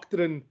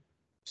doctrine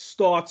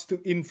starts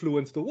to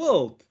influence the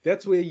world.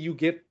 That's where you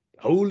get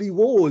holy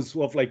wars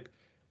of like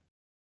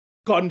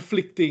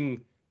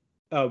conflicting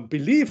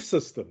belief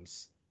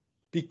systems,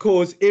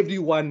 because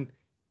everyone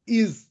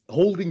is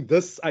holding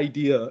this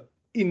idea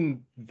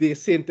in their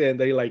center and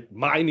they like,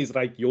 mine is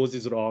right, yours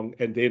is wrong,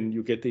 and then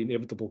you get the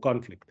inevitable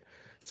conflict.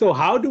 So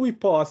how do we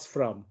pass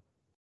from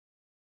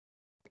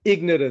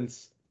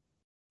ignorance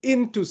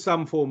into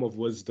some form of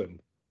wisdom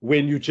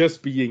when you're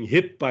just being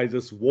hit by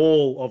this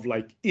wall of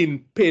like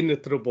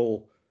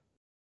impenetrable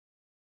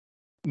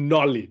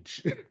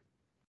knowledge?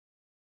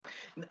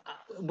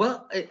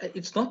 Well,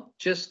 it's not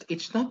just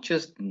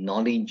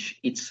knowledge.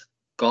 It's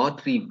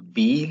God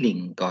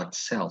revealing God's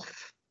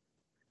self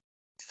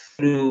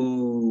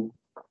through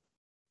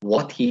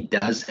what he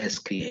does as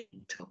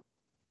creator.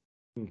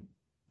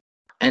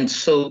 And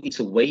so it's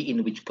a way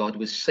in which God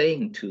was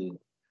saying to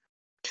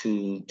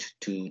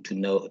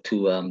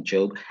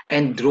Job,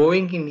 and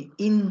drawing him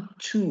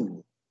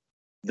into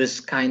this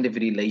kind of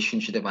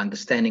relationship of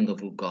understanding of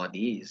who God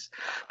is.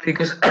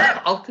 Because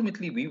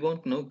ultimately we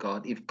won't know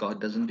God if God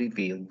doesn't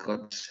reveal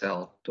God's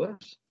self to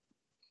us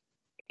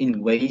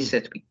in ways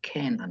that we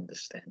can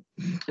understand.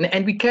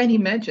 And we can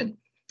imagine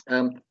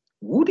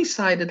who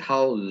decided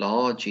how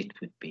large it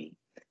would be.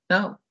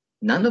 Now,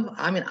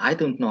 I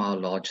don't know how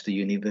large the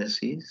universe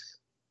is.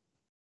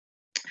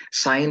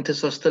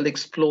 Scientists are still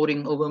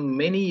exploring over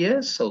many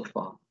years so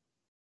far.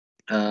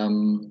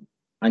 I'm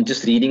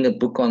just reading a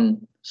book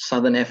on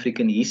Southern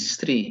African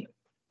history,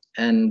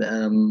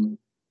 and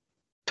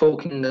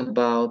talking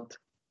about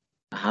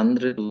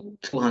 100 or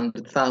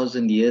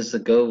 200,000 years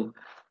ago,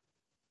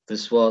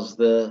 this was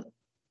to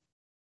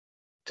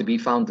be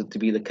founded to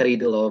be the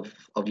cradle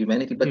of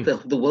humanity. But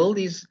the world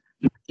is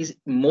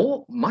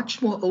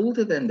much more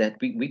older than that.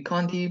 We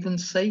can't even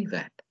say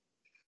that.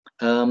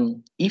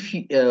 If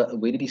you,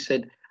 where did he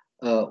said,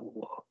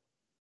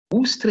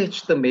 Who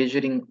stretched the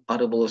measuring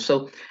audible?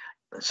 So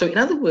in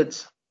other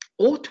words,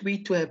 ought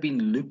we to have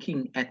been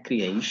looking at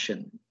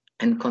creation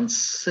and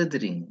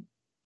considering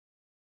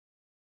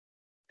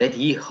that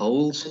he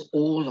holds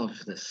all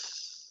of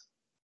this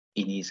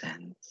in his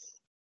hands?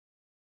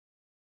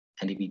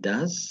 And if he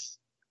does,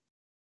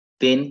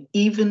 then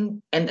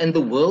even, and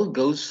the world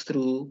goes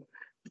through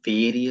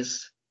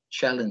various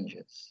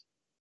challenges.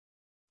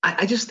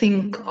 I just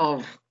think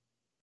of,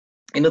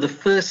 the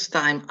first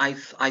time I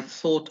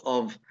thought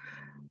of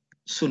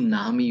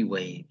tsunami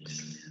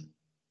waves,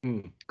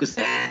 because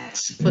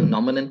that's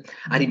phenomenon.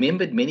 I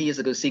remembered many years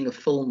ago seeing a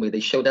film where they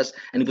showed us,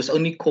 and it was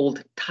only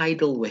called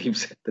tidal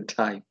waves at the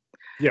time.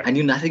 Yeah. I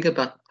knew nothing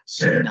about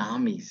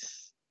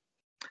tsunamis.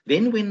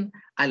 Then when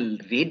I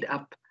read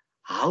up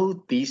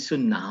how these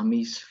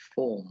tsunamis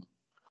form,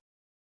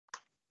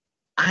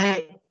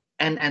 I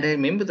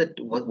remember that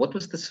what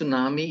was the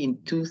tsunami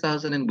in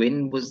 2000, and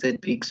when was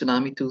that big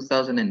tsunami,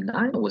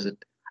 2009, or was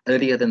it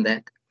earlier than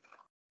that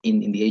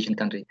in the Asian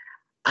country?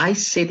 I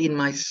said in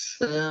my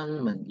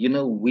sermon,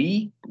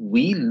 we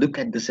look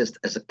at this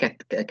as a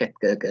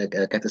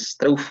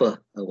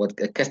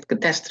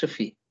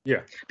catastrophe.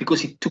 Yeah.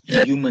 Because it took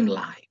human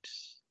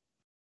lives,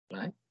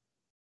 right?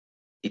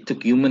 It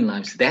took human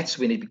lives. That's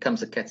when it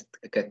becomes a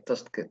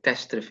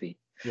catastrophe.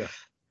 Yeah.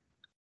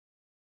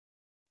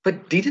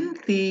 But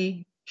didn't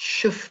the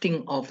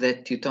shifting of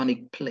that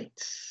tectonic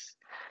plates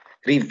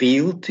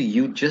reveal to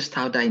you just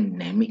how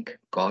dynamic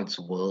God's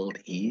world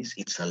is?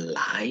 It's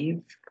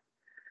alive.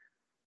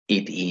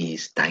 It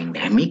is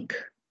dynamic.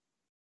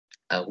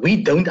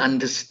 We don't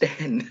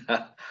understand.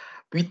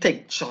 We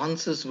take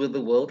chances with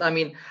the world. I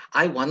mean,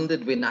 I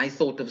wondered when I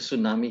thought of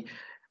tsunami,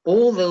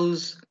 all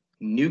those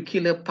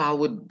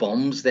nuclear-powered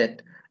bombs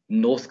that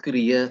North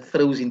Korea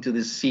throws into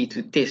the sea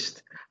to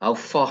test how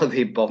far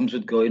their bombs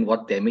would go and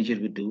what damage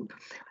it would do.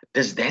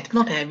 Does that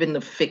not have an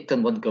effect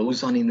on what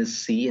goes on in the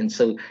sea? And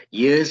so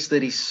here's the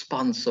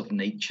response of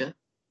nature.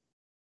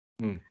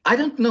 I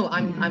don't know.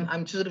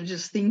 I'm sort of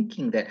just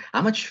thinking that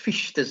how much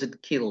fish does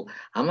it kill?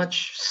 How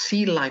much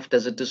sea life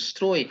does it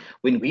destroy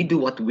when we do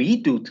what we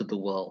do to the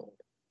world?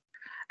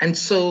 And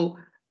so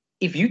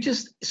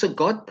so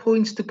God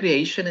points to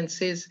creation and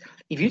says,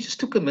 if you just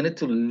took a minute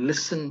to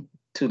listen,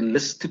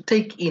 to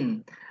take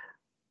in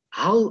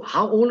how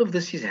all of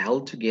this is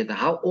held together,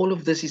 how all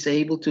of this is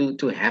able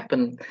to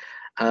happen,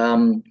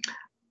 how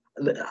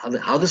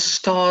the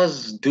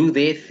stars do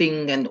their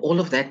thing and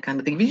all of that kind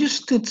of thing. We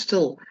just stood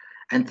still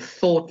and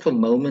thought for a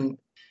moment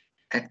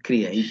at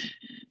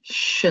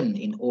creation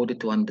in order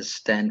to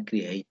understand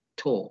Creator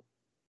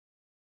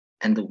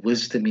and the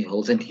wisdom he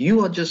holds. And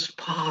you are just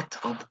part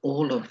of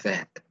all of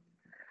that.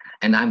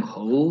 And I'm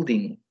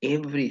holding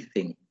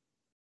everything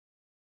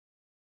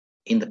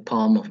in the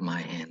palm of my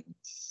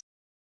hands,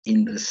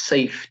 in the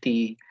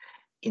safety,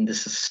 in the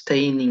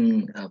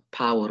sustaining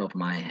power of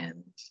my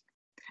hands.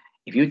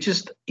 If you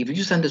just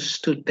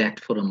understood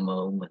that for a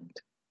moment,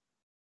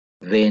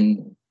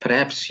 then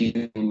perhaps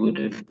you would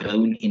have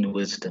grown in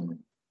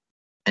wisdom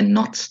and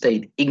not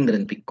stayed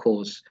ignorant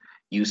because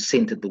you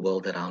centered the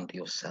world around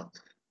yourself.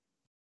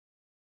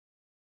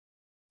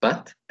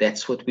 But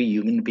that's what we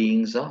human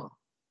beings are.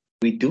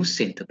 We do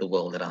center the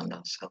world around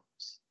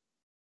ourselves.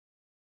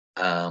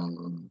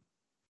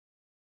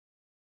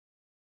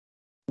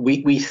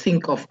 We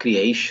think of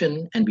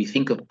creation and we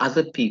think of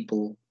other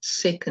people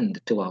second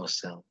to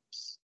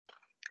ourselves.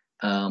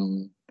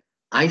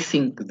 I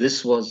think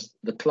this was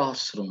the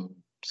classroom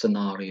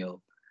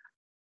scenario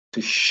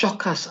to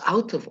shock us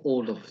out of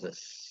all of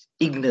this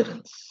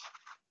ignorance.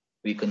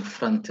 We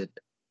confronted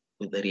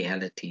with the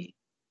reality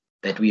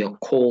that we are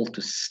called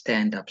to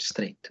stand up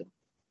straight to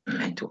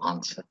and to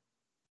answer.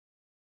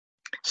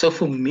 So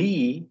for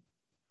me,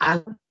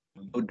 I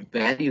would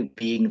value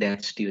being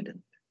that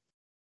student,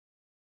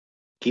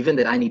 given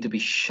that I need to be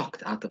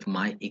shocked out of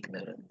my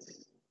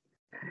ignorance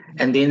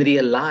and then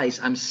realize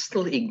I'm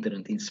still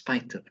ignorant in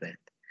spite of that,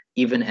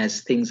 even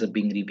as things are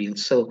being revealed.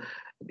 So,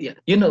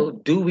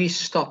 do we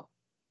stop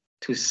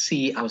to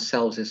see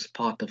ourselves as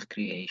part of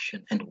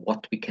creation and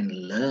what we can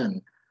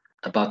learn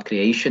about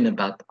creation,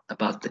 about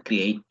the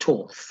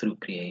Creator through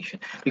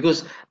creation?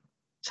 Because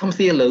some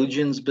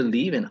theologians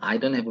believe, and I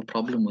don't have a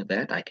problem with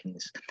that,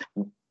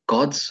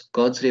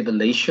 God's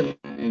revelation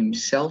of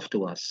himself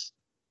to us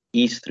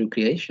is through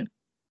creation.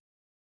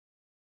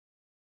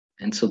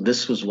 And so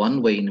this was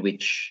one way in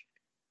which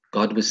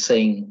God was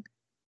saying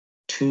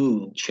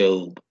to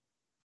Job,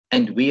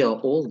 and we are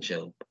all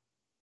Job,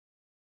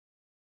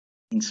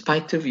 in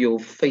spite of your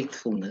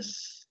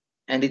faithfulness,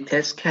 and it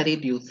has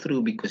carried you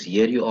through because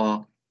here you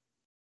are.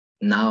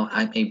 Now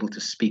I'm able to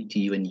speak to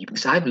you,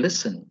 because I've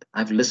listened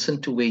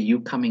to where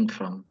you're coming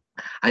from.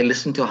 I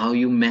listened to how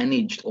you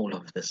managed all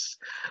of this.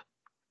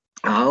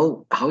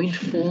 How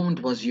informed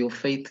was your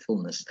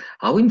faithfulness?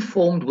 How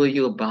informed were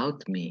you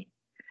about me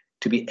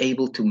to be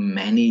able to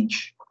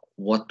manage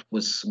what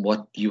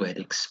you had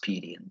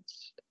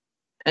experienced?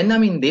 And I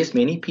mean, there's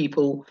many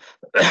people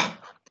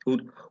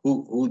who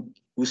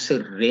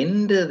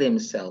surrender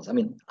themselves. I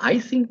mean, I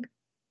think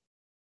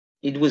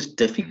it was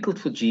difficult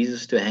for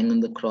Jesus to hang on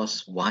the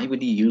cross. Why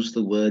would he use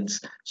the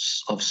words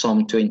of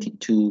Psalm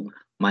 22,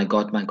 my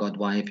God,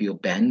 why have you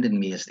abandoned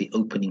me, as the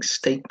opening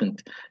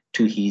statement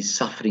to his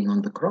suffering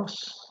on the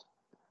cross?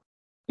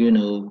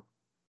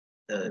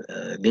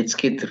 Let's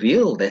get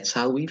real. That's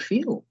how we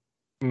feel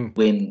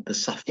when the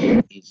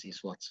suffering is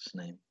what's his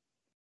name.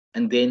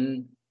 And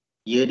then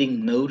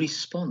hearing no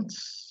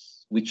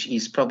response, which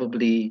is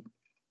probably,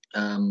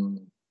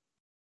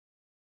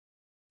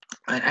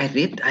 I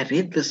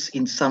read this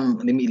in some,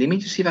 let me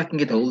just see if I can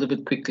get hold of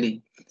it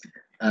quickly.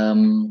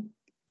 In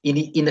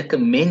a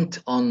comment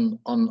on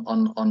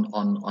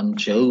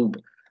Job,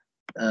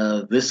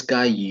 this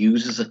guy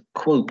uses a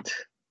quote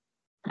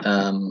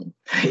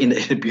in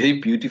a very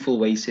beautiful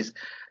way. He says,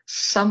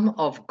 some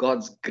of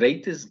God's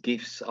greatest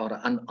gifts are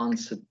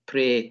unanswered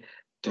prayer,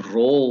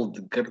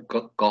 drawled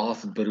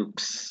Garth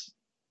Brooks.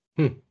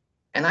 And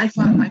I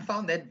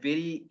found that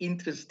very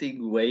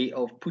interesting way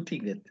of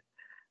putting it.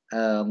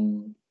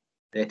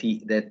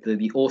 That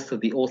the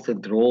author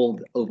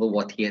drawled over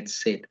what he had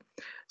said.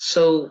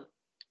 So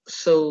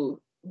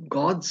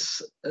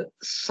God's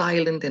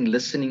silent and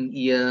listening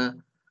ear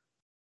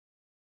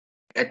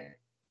at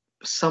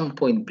some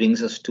point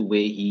brings us to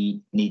where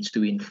he needs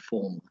to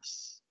inform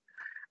us.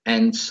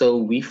 And so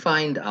we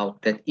find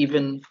out that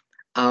even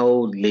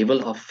our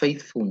level of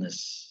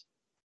faithfulness,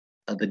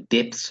 the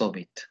depths of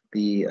it,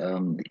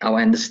 our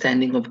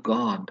understanding of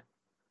God,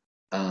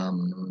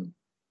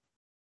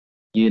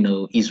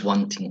 is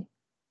wanting.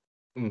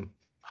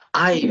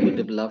 I would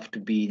have loved to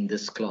be in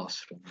this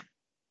classroom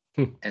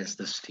as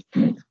the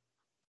student.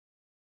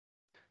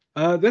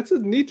 That's a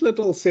neat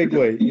little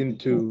segue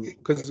into,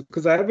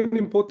 because I have an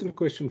important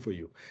question for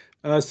you.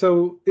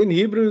 So in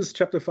Hebrews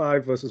chapter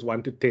 5, verses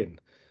 1 to 10,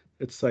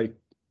 it's like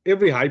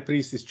every high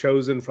priest is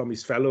chosen from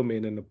his fellow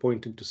men and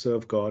appointed to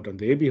serve God on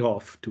their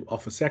behalf, to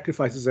offer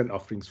sacrifices and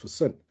offerings for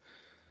sin.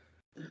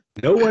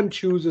 No one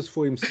chooses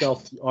for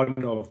himself the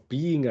honor of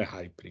being a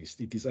high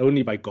priest. It is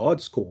only by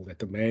God's call that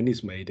the man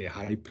is made a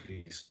high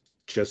priest,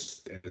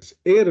 just as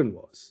Aaron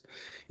was.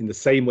 In the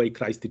same way,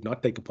 Christ did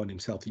not take upon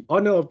himself the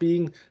honor of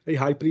being a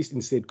high priest.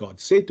 Instead, God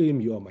said to him,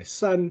 "You are my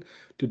son.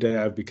 Today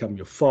I have become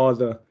your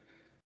father.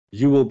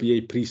 You will be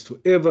a priest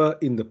forever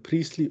in the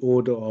priestly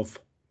order of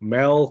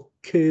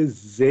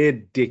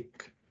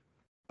Melchizedek."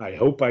 I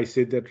hope I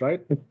said that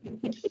right.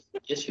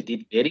 Yes, you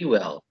did very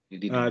well. You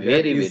did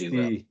very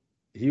well.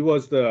 He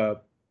was the,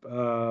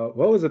 what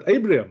was it?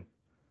 Abraham.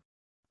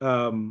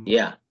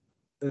 Yeah.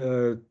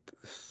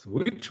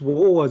 Which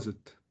war was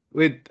it?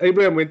 When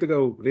Abraham went to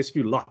go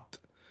rescue Lot,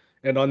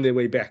 and on their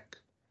way back,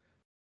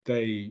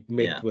 they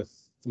met with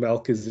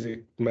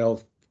Melchizedek,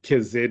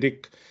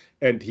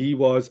 and he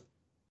was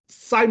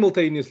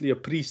simultaneously a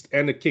priest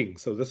and a king.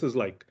 So this is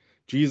like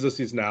Jesus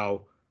is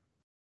now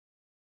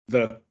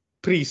the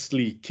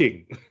priestly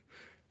king.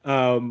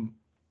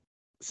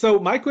 So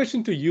my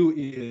question to you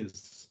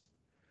is,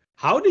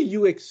 how do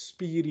you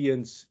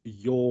experience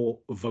your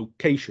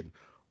vocation?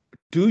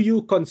 Do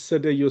you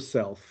consider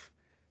yourself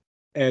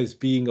as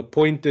being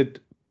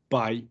appointed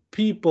by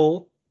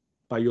people,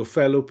 by your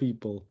fellow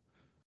people,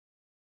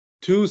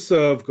 to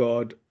serve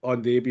God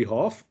on their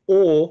behalf,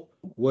 or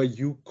were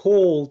you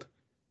called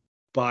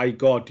by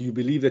God? Do you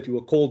believe that you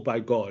were called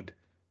by God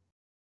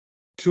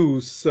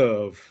to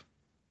serve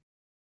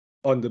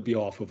on the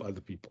behalf of other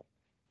people?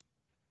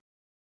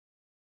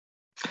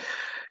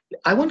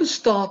 I want to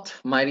start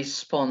my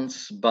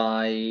response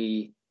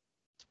by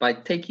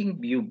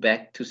taking you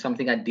back to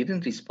something I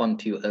didn't respond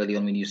to you earlier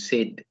on when you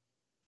said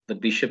the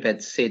bishop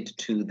had said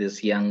to this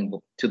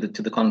to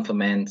the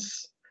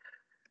confirmants,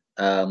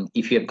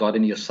 if you have God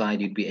on your side,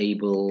 there'd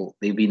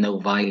be no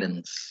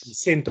violence. The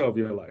center of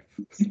your life.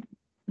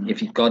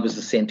 If God was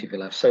the center of your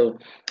life. So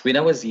when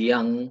I was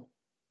young,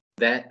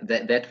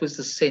 that was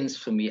the sense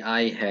for me.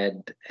 I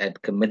had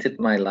committed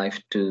my life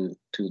to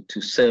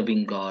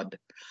serving God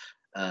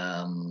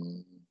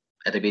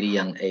at a very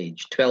young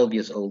age. 12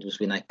 years old was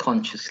when I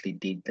consciously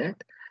did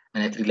that,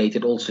 and it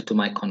related also to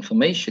my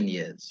confirmation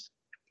years.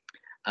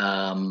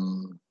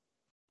 Now,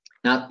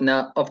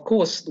 of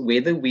course,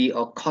 whether we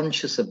are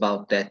conscious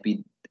about that,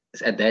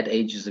 at that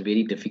age is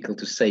very difficult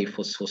to say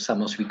for some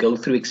of us. We go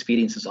through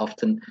experiences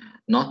often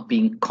not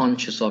being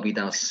conscious of it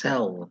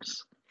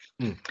ourselves.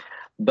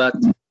 But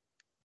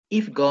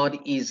if God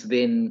is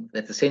then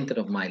at the center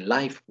of my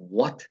life,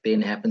 what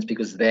then happens?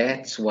 Because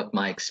that's what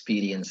my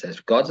experience is.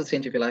 If God's at the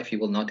center of your life, you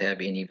will not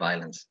have any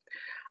violence.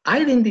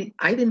 I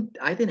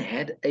then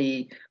had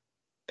a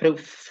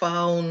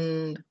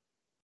profound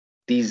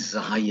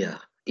desire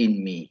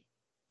in me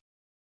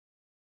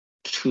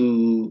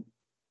to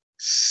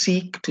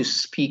seek to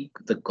speak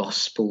the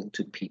gospel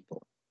to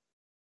people.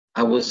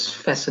 I was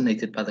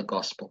fascinated by the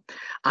gospel.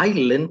 I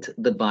learned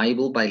the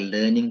Bible by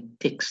learning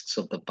texts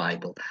of the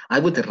Bible. I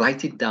would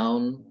write it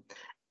down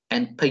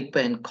and paper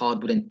and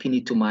cardboard and pin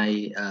it to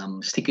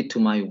stick it to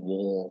my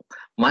wall.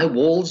 My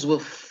walls were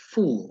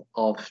full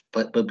of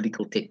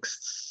biblical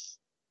texts.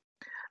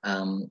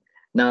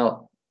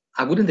 Now,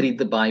 I wouldn't read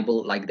the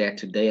Bible like that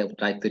today. I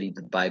would like to read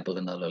the Bible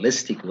in a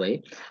holistic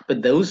way.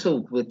 But those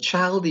were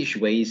childish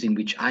ways in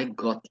which I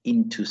got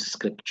into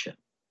Scripture.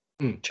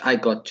 Which I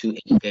got to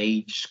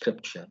engage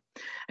Scripture.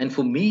 And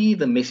for me,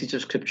 the message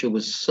of Scripture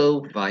was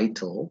so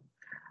vital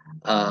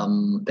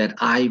that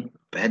I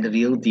had a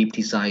real deep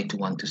desire to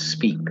want to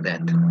speak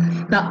that.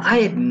 Now,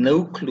 I had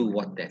no clue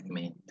what that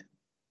meant.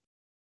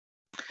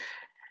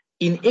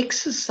 In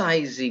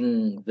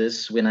exercising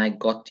this, when I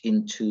got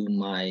into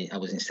I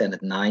was in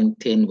standard 9,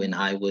 10, when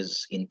I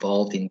was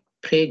involved in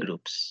prayer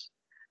groups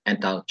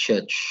at our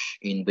church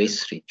in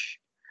Westridge.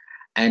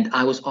 And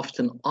I was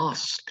often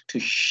asked to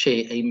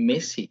share a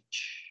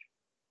message.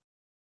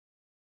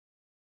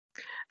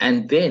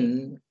 And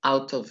then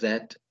out of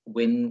that,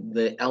 when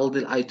the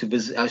elder, I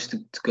used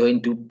to go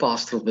and do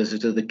pastoral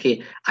visits to the care.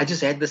 I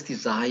just had this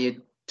desire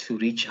to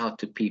reach out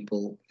to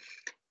people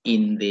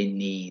in their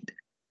need.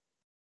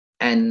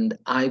 And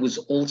I was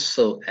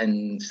also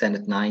in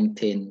standard 9,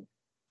 10,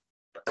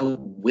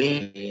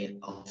 aware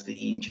of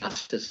the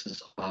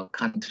injustices of our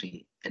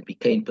country and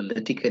became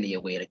politically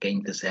aware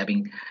against this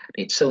having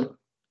it. So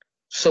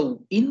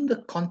in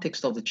the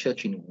context of the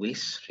church in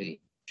Westridge,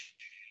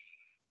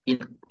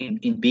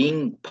 in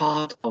being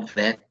part of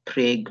that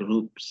prayer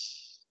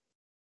groups,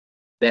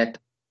 that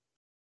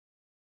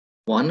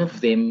one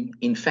of them,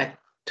 in fact,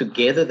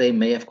 together they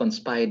may have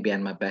conspired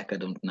behind my back, I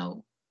don't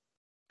know,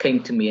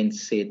 came to me and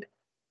said,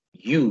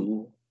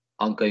 you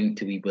are going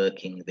to be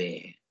working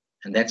there.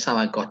 And that's how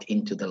I got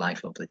into the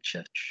life of the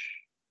church.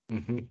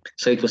 Mm-hmm.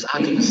 So it was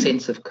out of a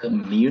sense of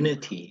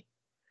community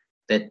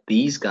that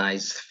these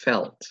guys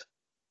felt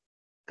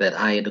that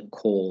I had a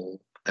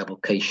call, a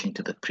vocation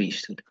to the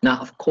priesthood. Now,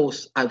 of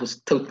course, I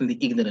was totally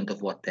ignorant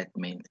of what that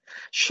meant.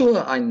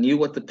 Sure, I knew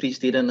what the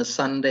priest did on a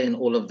Sunday and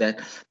all of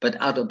that, but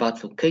about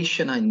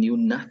vocation, I knew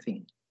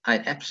nothing. I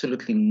had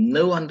absolutely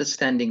no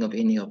understanding of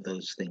any of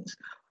those things.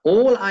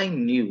 All I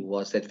knew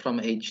was that from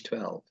age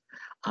 12,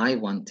 I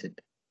wanted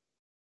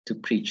to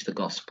preach the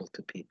gospel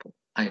to people.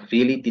 I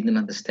really didn't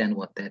understand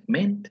what that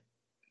meant.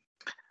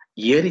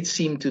 Here it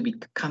seemed to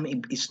become,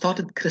 it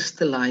started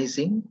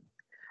crystallizing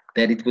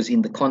that it was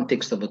in the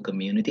context of a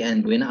community.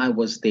 And when I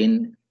was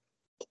then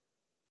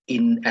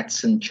at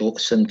St.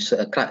 George,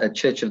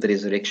 Church of the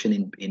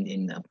Resurrection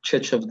in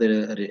Church of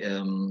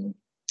the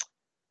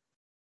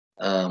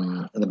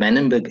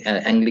Manenberg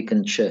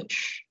Anglican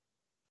Church,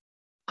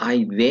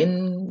 I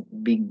then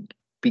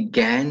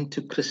began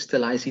to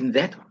crystallize in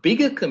that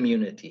bigger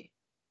community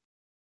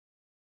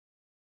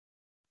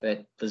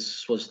that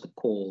this was the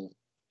call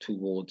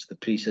towards the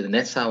priesthood. And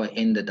that's how I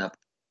ended up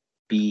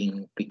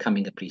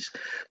becoming a priest.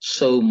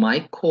 So my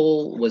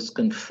call was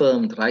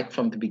confirmed right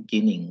from the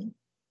beginning,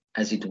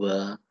 as it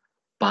were,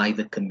 by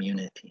the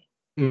community.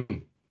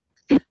 Mm.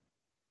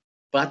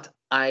 But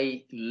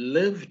I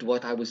lived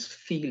what I was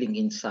feeling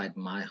inside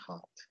my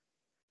heart.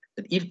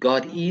 That if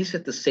God is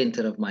at the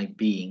center of my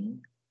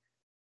being,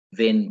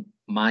 then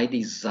my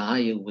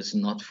desire was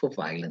not for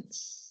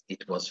violence.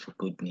 It was for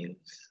good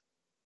news.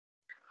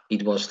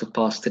 It was to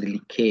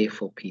pastorally care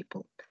for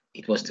people.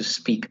 It was to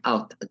speak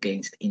out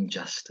against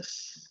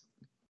injustice.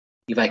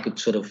 If I could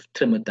sort of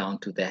trim it down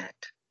to that,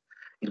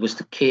 it was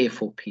to care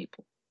for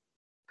people.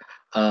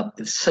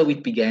 So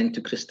it began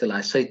to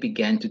crystallize. So it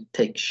began to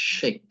take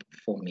shape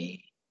for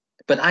me.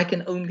 But I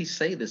can only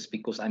say this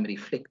because I'm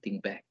reflecting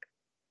back.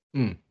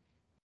 Mm.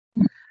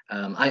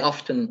 I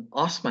often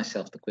ask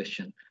myself the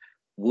question,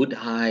 would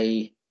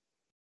I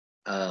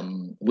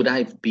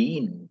have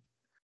been,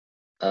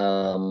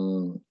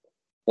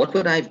 what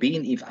would I have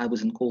been if I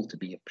wasn't called to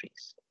be a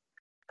priest?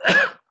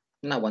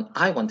 Now,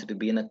 I wanted to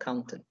be an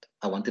accountant.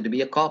 I wanted to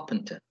be a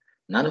carpenter.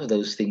 None of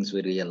those things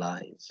were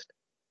realized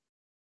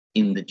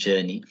in the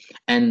journey.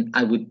 And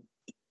I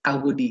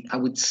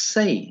would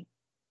say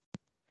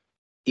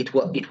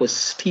it was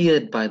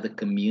steered by the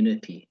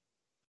community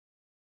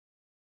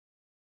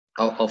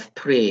of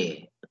prayer,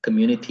 a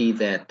community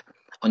that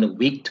on a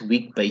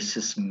week-to-week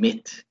basis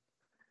met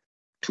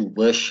to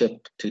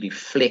worship, to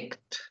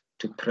reflect,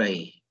 to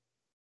pray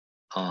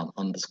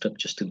on the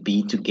scriptures, to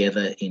be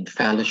together in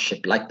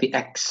fellowship, like the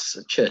Acts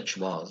church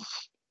was.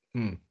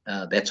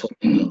 That's what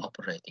we were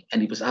operating.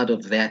 And it was out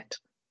of that.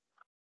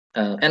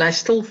 And I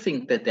still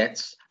think that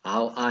that's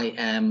how I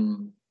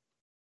am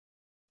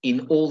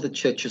in all the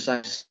churches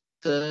I've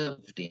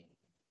served in.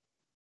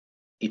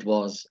 It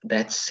was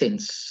that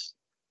sense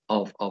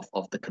of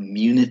the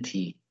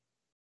community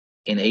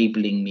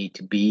enabling me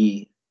to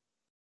be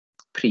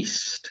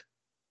priest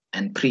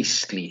and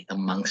priestly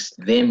amongst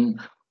them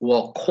who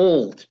are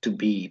called to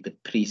be the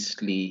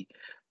priestly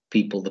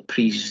people, the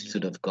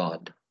priesthood of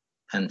God.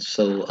 And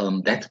so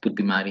that would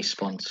be my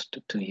response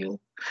to you in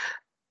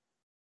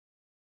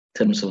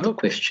terms of the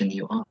question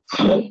you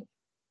asked.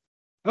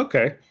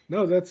 Okay,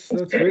 no, that's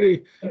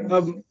very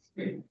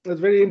that's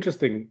very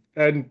interesting.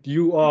 And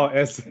you are,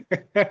 as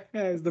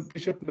as the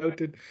bishop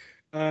noted,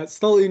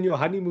 still in your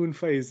honeymoon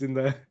phase in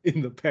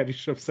the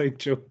parish of St.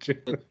 George.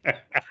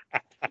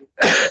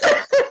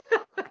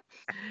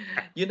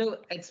 You know,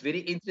 it's very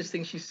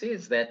interesting she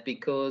says that,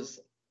 because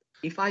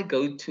if I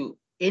go to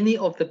any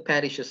of the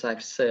parishes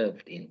I've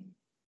served in,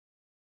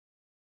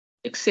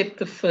 except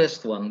the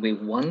first one, where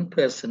one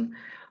person,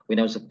 when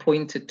I was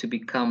appointed to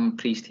become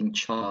priest in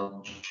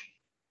charge,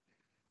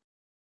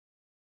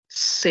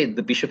 said,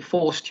 the bishop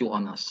forced you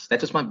on us. That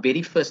was my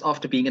very first,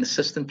 after being an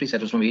assistant priest,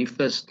 that was my very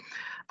first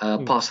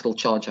pastoral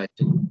charge I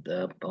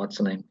took, what's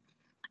the name?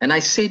 And I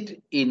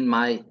said,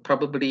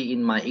 probably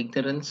in my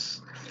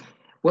ignorance,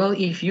 well,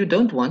 if you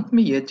don't want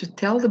me here, just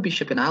tell the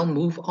bishop and I'll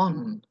move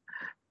on.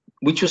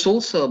 Which was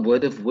also a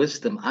word of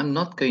wisdom. I'm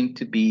not going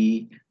to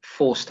be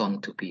forced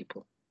onto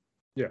people.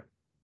 Yeah.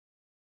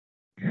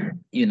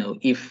 You know,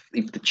 if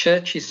the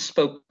church is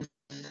spoken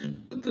to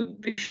the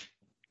bishop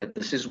that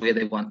this is where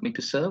they want me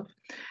to serve,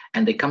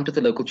 and they come to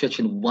the local church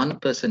and one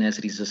person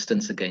has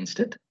resistance against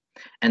it,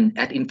 and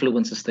that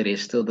influences the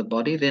rest of the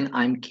body, then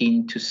I'm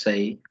keen to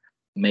say,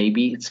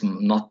 maybe it's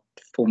not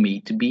for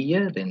me to be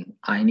here, then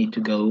I need to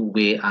go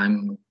where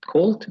I'm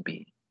called to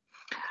be.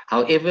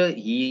 However,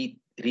 he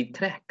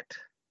retracted.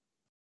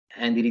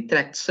 And he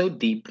retracted so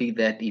deeply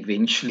that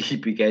eventually he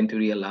began to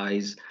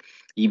realize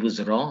he was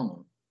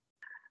wrong.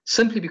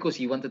 Simply because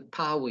he wanted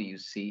power, you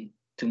see,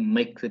 to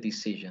make the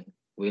decision.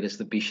 Whereas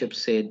the bishop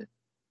said,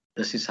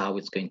 this is how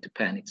it's going to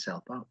pan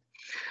itself out.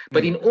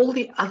 But in all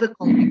the other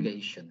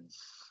congregations,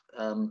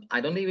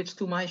 I don't know if it's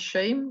to my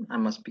shame. I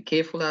must be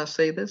careful how I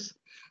say this.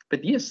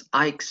 But yes,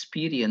 I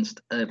experienced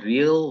a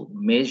real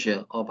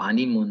measure of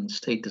honeymoon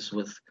status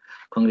with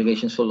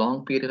congregations for a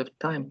long period of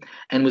time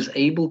and was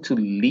able to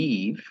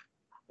leave,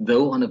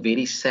 though on a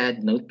very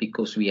sad note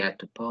because we had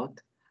to part,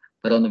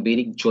 but on a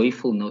very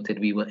joyful note that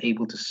we were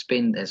able to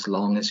spend as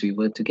long as we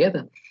were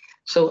together.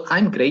 So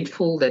I'm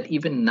grateful that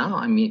even now,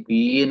 I mean,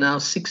 we're in our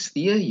 6th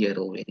year here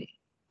already.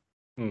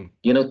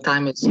 You know,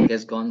 time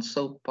has gone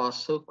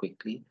past so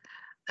quickly.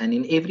 And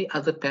in every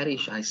other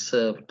parish, I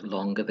served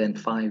longer than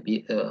 5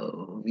 years.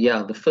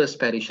 The first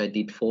parish I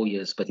did 4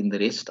 years, but in the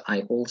rest,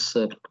 I all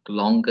served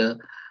longer.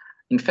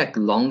 In fact,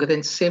 longer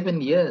than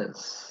 7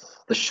 years.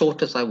 The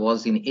shortest I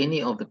was in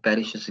any of the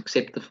parishes,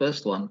 except the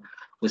first one,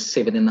 was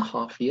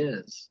 7.5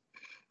 years.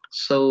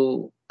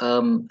 So,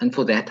 and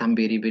for that, I'm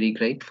very, very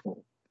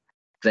grateful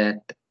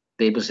that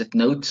there was at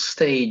no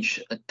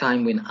stage a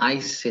time when I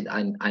said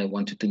I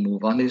wanted to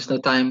move on. There's no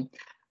time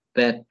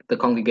that the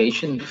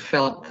congregation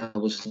felt I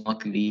was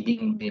not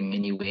leading them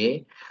anywhere,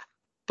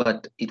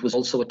 but it was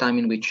also a time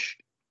in which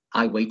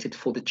I waited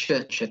for the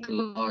church at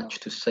large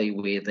to say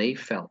where they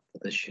felt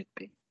that this should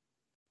be.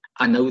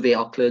 I know there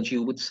are clergy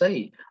who would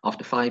say,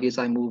 after 5 years,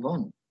 I move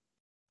on.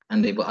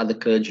 And there were other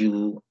clergy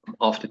who,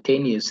 after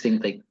 10 years,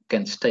 think they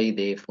can stay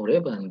there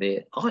forever. And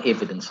there are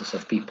evidences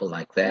of people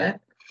like that.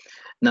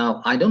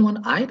 Now, I don't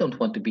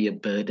want to be a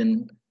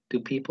burden to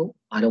people.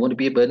 I don't want to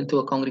be a burden to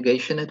a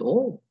congregation at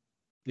all.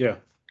 Yeah.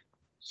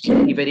 So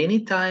if at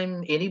any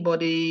time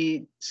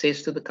anybody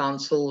says to the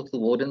council, to the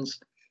wardens,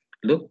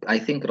 look, I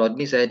think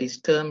Rodney's had his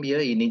term here,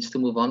 he needs to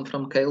move on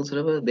from Kales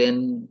River,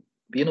 then,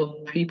 you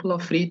know, people are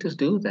free to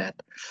do that.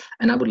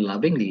 And I would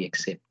lovingly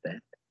accept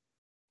that.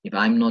 If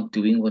I'm not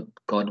doing what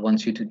God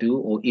wants you to do,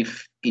 or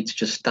if it's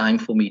just time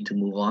for me to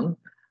move on,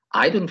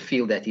 I don't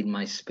feel that in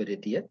my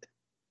spirit yet.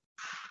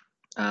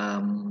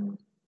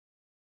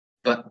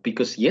 But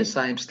because, yes,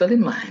 I am still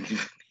in my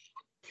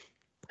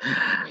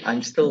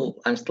I'm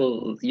still,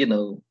 you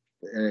know,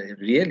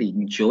 really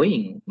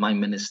enjoying my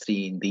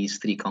ministry in these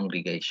 3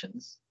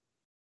 congregations.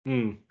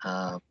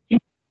 Yeah,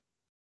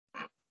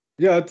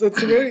 it's a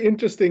very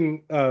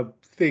interesting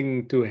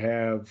thing to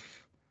have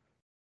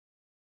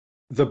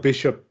the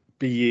bishop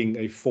being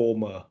a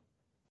former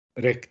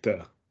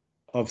rector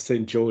of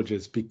St.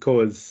 George's,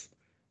 because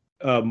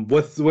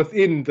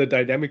within the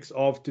dynamics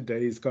of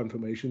today's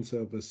confirmation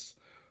service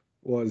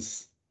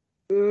was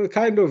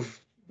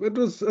it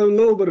was a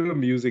little bit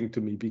amusing to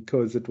me,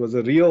 because it was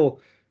a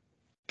real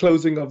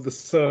closing of the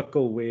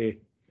circle where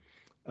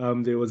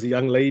there was a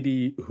young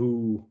lady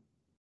who,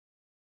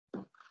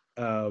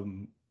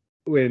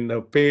 when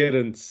her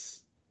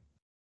parents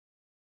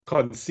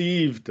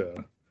conceived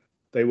her,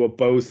 they were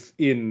both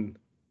in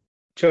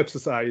church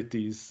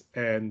societies,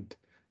 and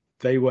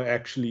they were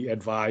actually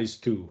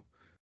advised to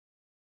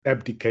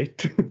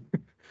abdicate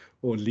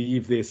or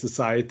leave their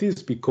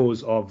societies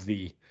because of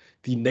the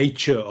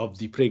nature of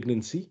the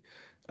pregnancy.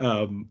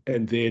 And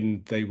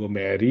then they were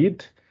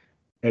married,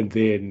 and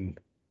then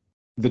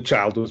the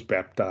child was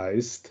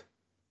baptized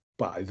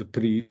by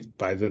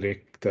the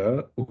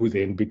rector, who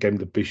then became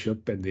the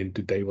bishop, and then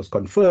today was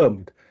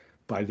confirmed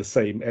by the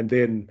same. And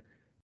then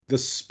the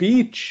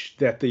speech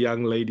that the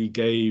young lady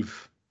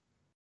gave,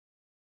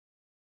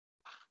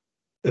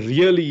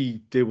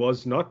 really, there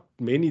was not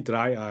many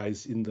dry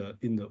eyes in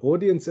the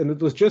audience, and it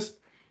was just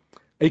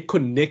a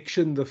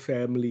connection the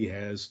family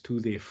has to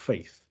their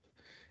faith,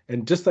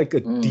 and just like a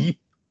deep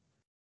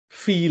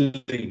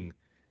feeling.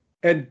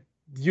 And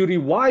you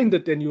rewind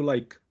it and you're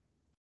like,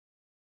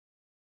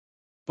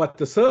 but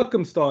the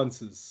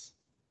circumstances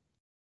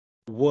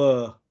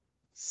were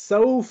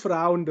so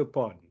frowned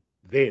upon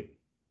then,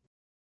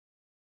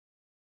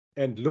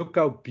 and look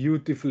how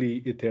beautifully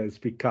it has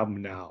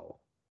become now.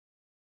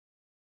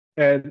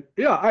 And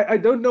yeah, I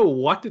don't know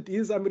what it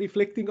is I'm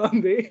reflecting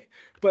on there,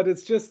 but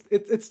it's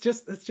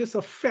just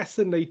a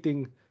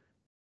fascinating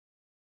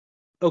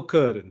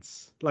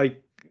occurrence.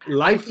 Like I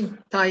life, think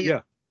tie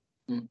yeah.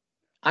 mm,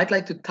 I'd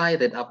like to tie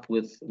that up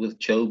with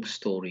Job's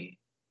story,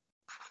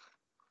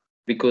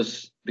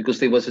 because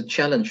there was a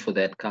challenge for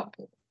that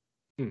couple,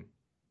 Hmm.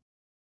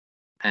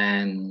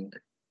 and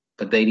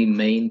but they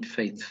remained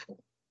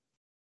faithful.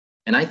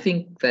 And I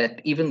think that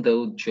even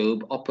though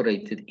Job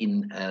operated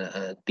in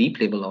a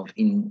deep level of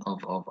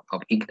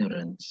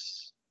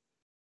ignorance,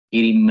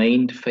 he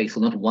remained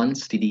faithful. Not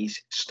once did he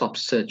stop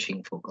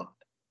searching for God.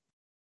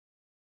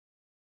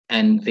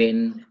 And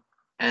then,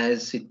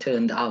 as it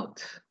turned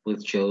out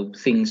with Job,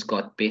 things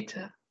got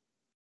better.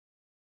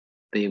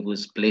 There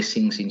was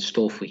blessings in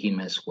store for him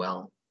as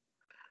well.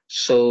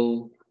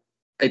 So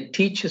it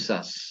teaches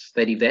us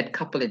that if that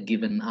couple had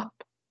given up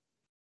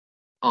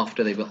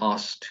after they were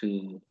asked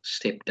to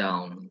step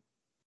down,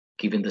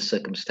 given the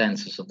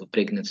circumstances of the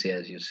pregnancy,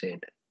 as you said,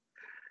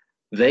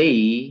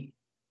 they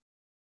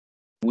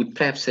would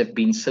perhaps have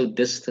been so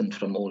distant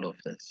from all of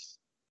this.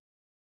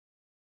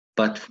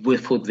 But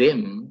for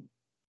them,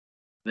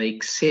 they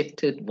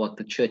accepted what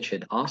the church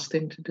had asked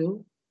them to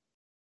do,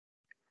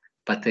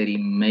 but they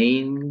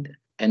remained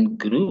and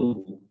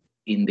grew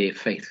in their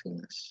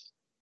faithfulness.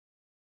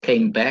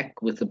 Came back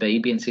with the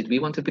baby and said, we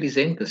want to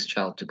present this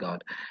child to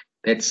God.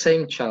 That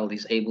same child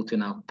is able to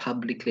now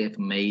publicly have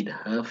made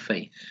her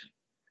faith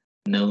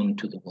known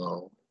to the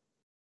world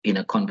in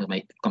a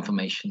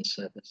confirmation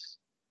service.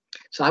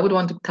 So I would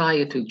want to tie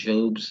it to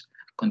Job's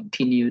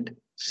continued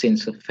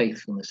sense of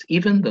faithfulness,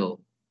 even though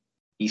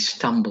he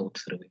stumbled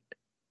through it,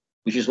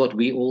 which is what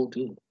we all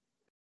do.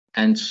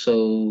 And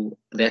so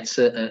that's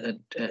a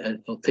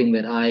thing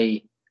that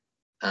I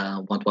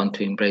want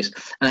to embrace.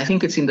 And I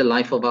think it's in the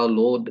life of our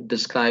Lord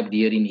described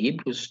here in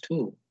Hebrews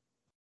too.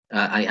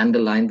 I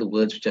underlined the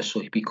words just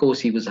so because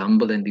he was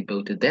humble and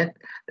devoted.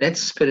 That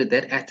spirit,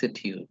 that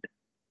attitude,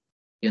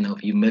 of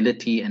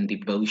humility and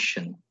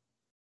devotion,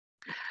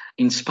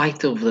 in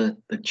spite of the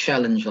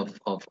challenge of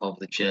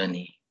the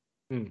journey,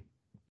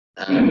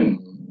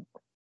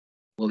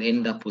 will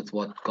end up with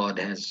what God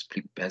has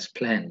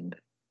planned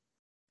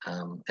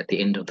at the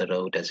end of the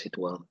road, as it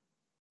were,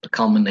 the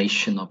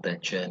culmination of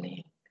that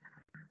journey.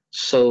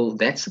 So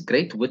that's a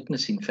great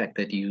witness, in fact,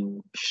 that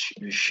you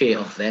share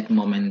of that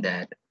mom and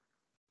dad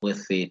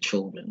with their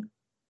children.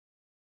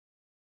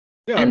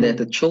 Yeah, and that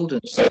the children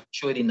are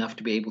mature enough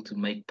to be able to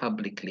make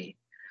publicly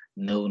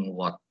known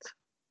what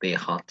their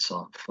hearts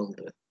are filled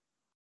with.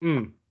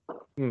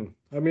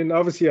 I mean,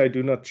 obviously, I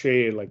do not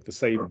share like the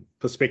same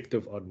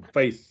perspective on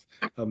faith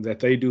that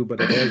they do, but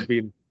it has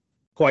been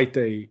quite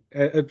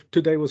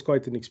today was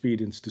quite an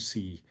experience to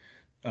see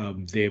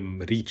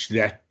them reach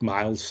that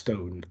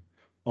milestone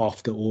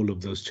after all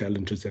of those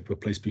challenges that were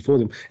placed before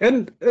them.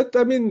 And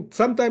I mean,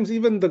 sometimes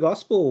even the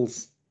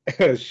Gospels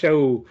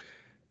show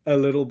a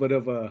little bit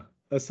of a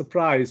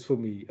surprise for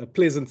me, a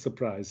pleasant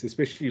surprise,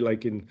 especially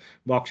like in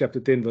Mark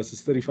chapter 10,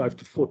 verses 35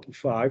 to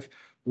 45,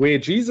 where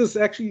Jesus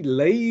actually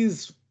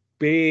lays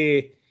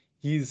bare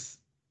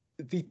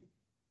the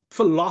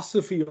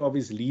philosophy of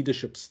his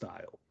leadership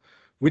style,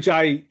 which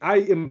I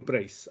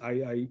embrace.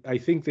 I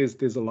think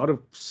there's a lot of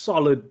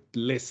solid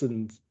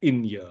lessons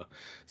in here.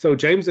 So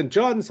James and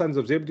John, sons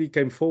of Zebedee,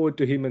 came forward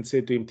to him and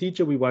said to him,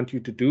 "Teacher, we want you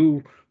to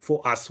do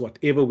for us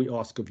whatever we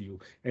ask of you."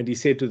 And he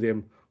said to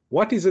them,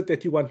 "What is it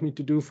that you want me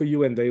to do for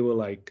you?" And they were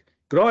like,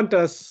 "Grant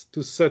us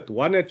to sit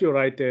one at your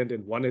right hand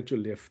and one at your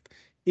left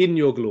in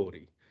your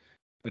glory."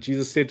 But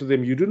Jesus said to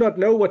them, "You do not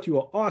know what you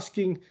are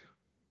asking.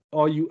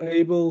 Are you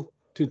able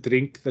to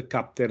drink the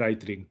cup that I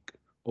drink,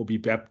 or be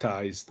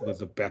baptized with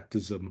the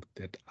baptism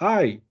that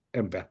I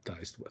am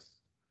baptized with?"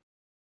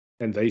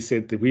 And they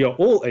said that we are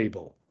all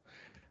able.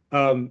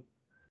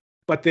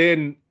 But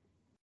then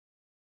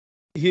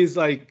he's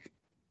like,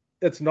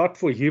 it's not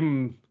for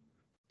him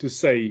to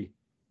say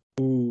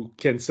who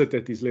can sit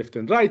at his left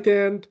and right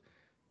hand.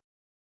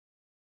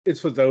 It's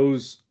for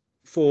those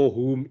for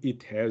whom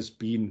it has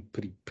been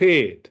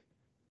prepared.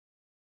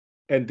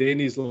 And then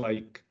he's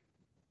like,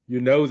 you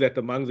know that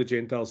among the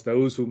Gentiles,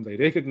 those whom they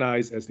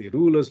recognize as their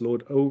rulers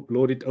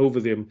lord it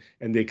over them,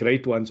 and their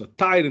great ones are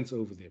tyrants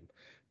over them.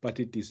 But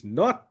it is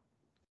not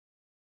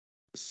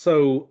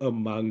so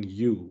among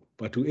you.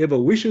 But whoever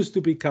wishes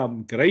to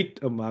become great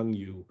among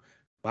you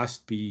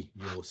must be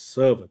your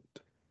servant.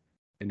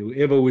 And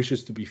whoever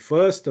wishes to be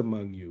first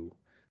among you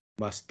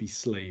must be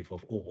slave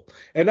of all.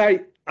 And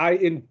I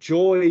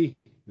enjoy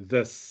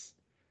this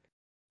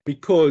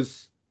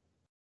because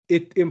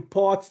it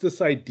imparts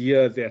this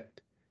idea that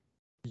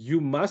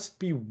you must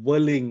be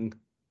willing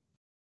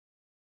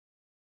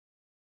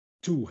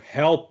to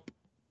help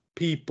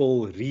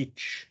people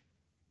reach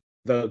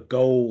the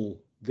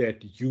goal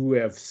that you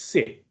have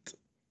set.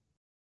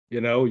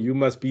 You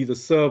must be the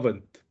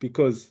servant,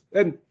 because,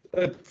 and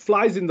it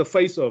flies in the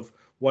face of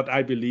what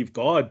I believe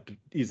God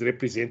is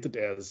represented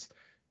as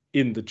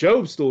in the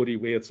Job story,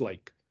 where it's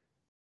like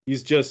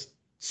he's just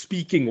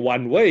speaking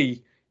one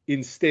way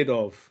instead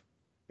of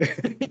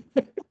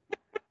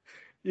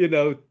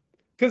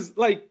because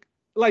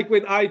like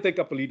when I take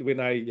up a lead,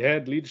 when I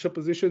had leadership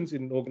positions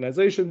in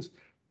organizations,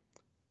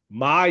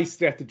 my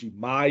strategy,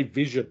 my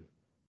vision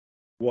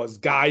was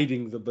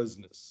guiding the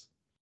business.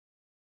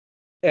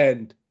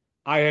 And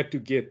I had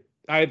the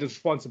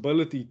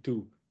responsibility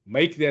to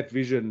make that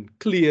vision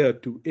clear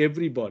to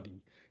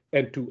everybody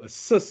and to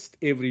assist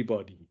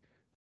everybody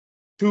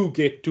to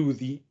get to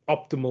the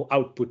optimal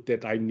output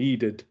that I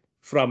needed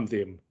from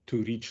them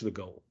to reach the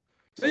goal.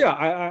 So yeah,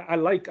 I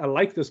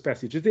like this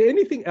passage. Is there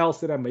anything else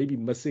that I may be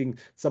missing?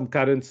 Some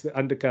undercurrents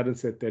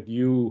that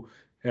you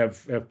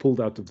have pulled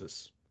out of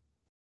this?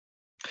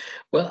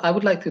 Well, I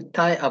would like to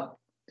tie up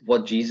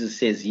what Jesus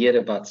says here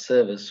about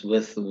service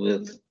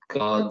with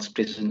God's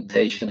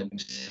presentation of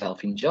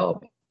himself in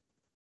Job.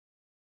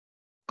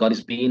 God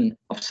is being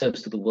of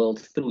service to the world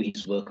through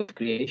his work of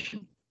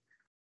creation.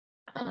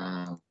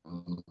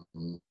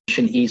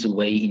 Creation is a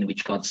way in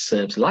which God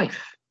serves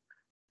life.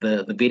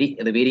 The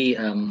very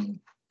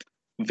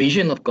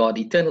vision of God,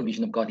 eternal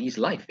vision of God, is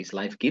life, is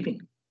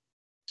life-giving.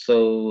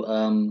 So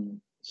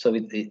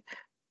it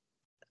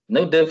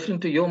no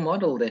different to your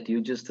model that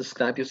you just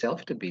describe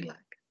yourself to be like.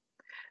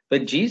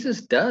 But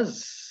Jesus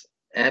does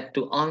have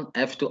to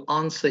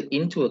answer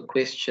into a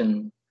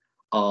question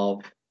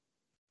of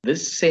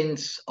this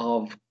sense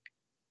of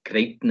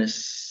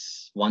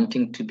greatness,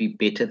 wanting to be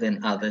better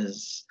than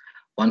others,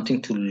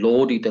 wanting to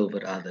lord it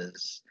over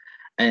others,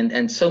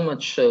 and so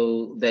much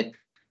so that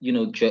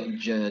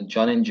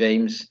John and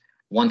James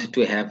wanted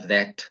to have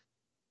that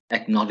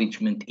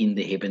acknowledgement in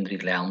the heavenly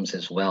realms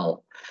as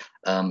well.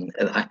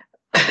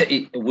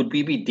 Would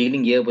we be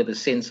dealing here with a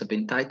sense of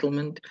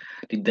entitlement?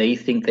 Did they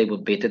think they were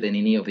better than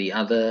any of the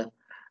other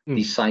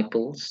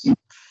disciples?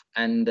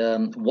 And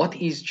what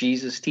is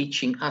Jesus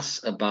teaching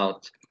us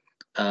about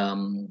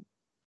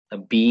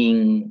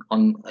being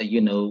on,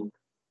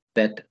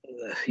 that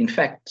in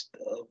fact,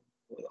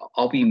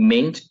 are we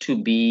meant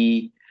to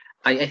be?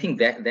 I think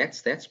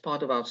that's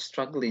part of our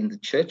struggle in the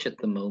church at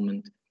the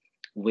moment,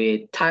 where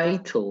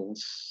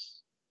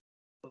titles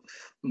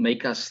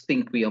make us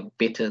think we are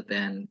better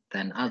than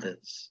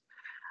others.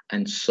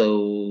 And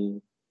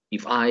so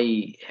if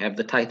I have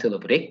the title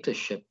of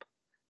rectorship,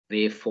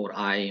 therefore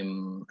I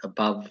am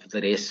above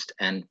the rest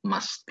and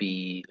must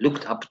be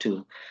looked up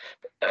to.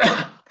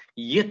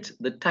 Yet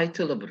the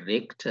title of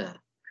rector,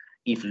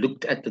 if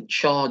looked at the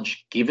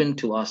charge given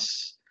to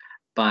us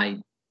by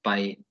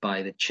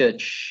the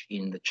church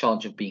in the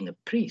charge of being a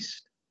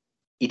priest,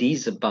 it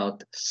is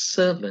about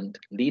servant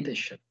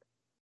leadership.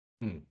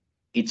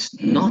 It's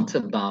not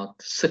about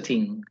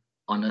sitting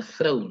on a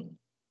throne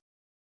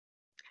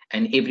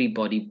and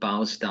everybody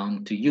bows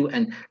down to you.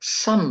 And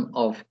some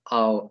of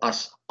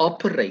us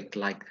operate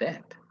like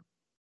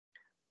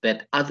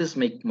that others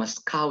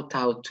must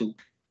kowtow to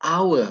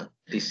our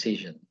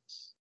decisions.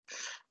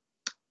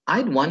 I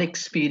had one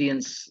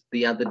experience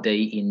the other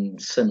day in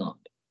Synod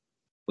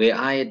where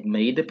I had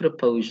made a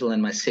proposal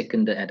and my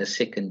seconder had a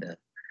seconder.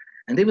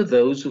 And there were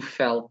those who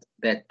felt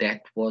that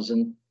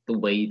wasn't the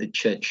way the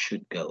church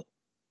should go.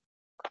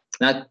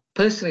 Now,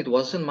 personally, it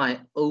wasn't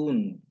my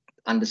own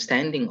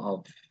understanding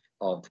of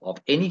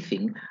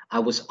anything. I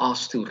was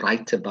asked to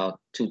write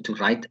to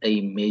write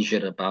a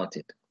measure about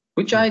it,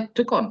 which I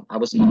took on. I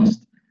was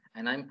asked,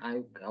 and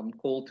I'm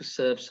called to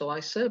serve, so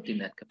I served in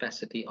that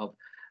capacity of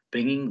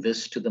bringing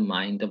this to the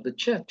mind of the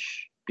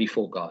church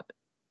before God.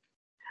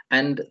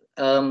 And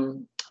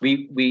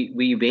we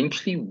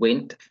eventually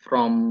went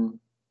from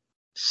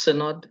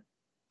Synod,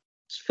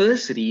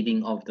 first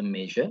reading of the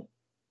measure,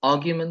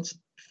 arguments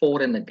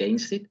for and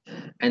against it,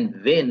 and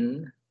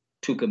then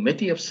to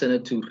Committee of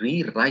Synod to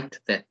rewrite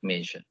that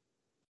measure.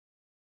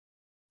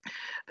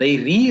 They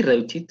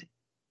rewrote it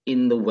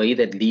in the way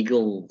that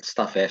legal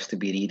stuff has to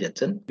be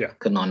rewritten,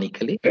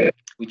 canonically,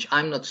 which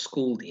I'm not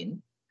schooled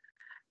in,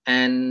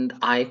 and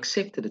I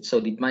accepted it.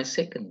 So did my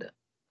seconder.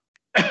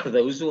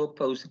 Those who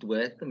opposed it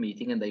were at the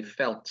meeting, and they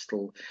felt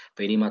still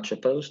very much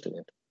opposed to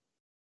it.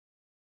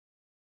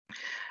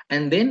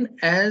 And then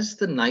as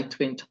the night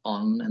went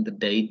on and the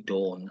day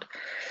dawned,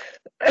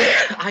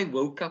 I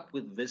woke up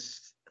with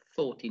this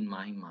thought in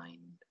my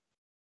mind.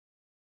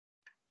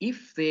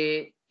 If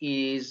there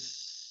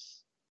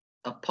is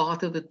a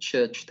part of the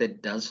church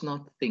that does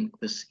not think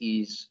this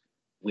is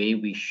where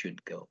we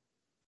should go,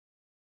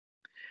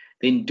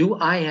 then do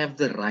I have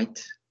the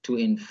right to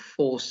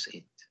enforce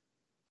it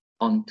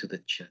onto the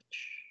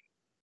church?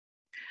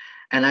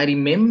 And I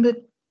remembered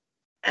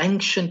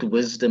ancient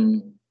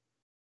wisdom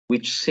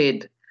which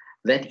said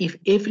that if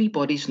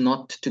everybody's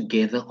not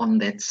together on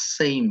that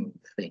same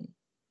thing,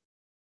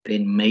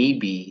 then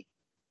maybe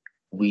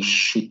we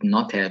should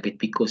not have it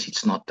because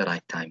it's not the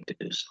right time to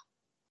do so.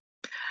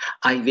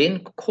 I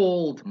then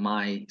called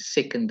my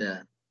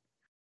seconder,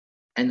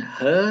 and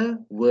her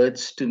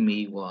words to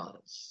me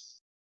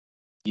was,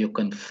 "You're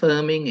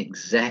confirming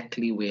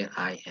exactly where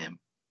I am."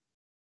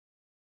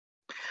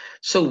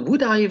 So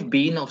would I have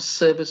been of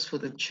service for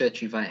the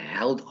church if I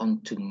held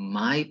on to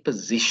my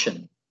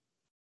position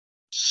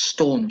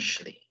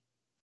staunchly?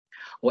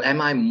 Or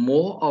am I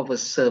more of a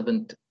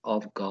servant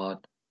of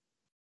God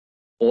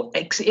or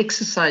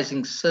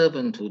exercising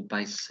servanthood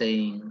by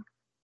saying,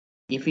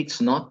 if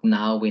it's not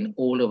now when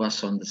all of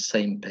us are on the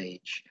same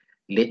page,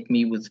 let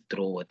me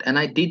withdraw it. And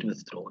I did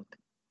withdraw it.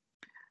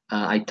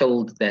 I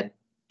told that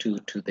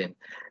to them.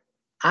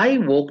 I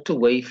walked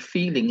away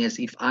feeling as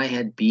if I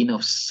had been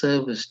of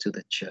service to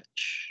the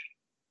church,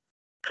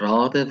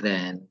 rather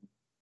than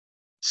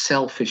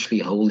selfishly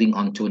holding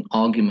on to an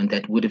argument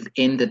that would have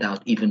ended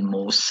out even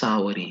more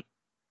sourly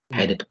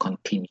had it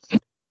continued.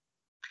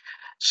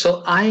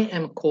 So I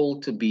am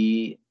called to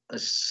be a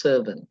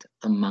servant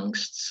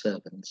amongst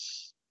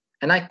servants.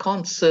 And I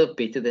can't serve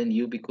better than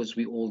you because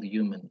we're all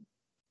human.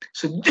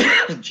 So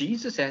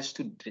Jesus has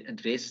to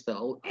address the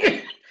whole,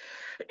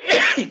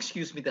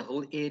 excuse me, the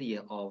whole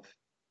area of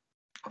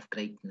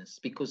greatness,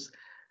 because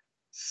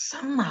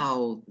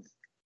somehow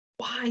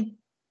why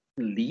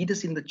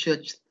leaders in the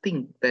church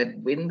think that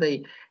when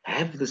they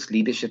have this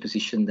leadership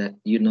position that,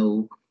 you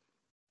know,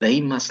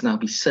 they must now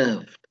be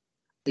served.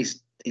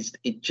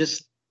 It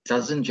just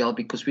doesn't gel,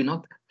 because we're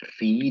not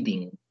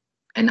reading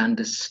and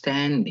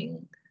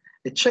understanding.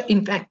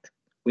 In fact,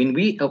 when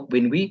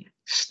we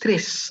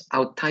stress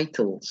our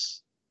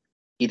titles,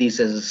 it is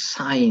as a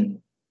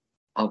sign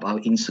of our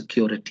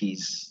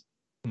insecurities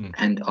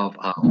and of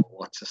our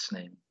what's his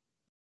name.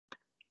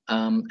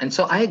 And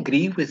so I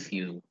agree with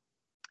you.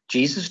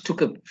 Jesus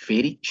took a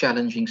very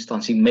challenging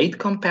stance. He made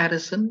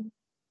comparison,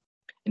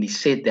 and he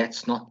said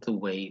that's not the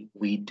way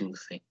we do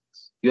things.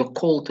 You're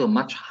called to a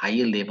much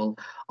higher level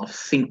of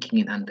thinking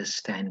and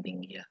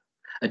understanding here,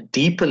 a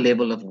deeper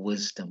level of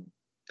wisdom.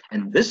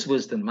 And this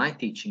wisdom I'm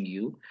teaching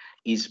you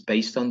is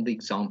based on the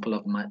example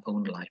of my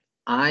own life.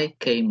 I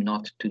came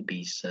not to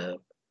be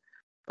served,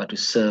 but to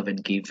serve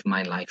and give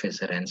my life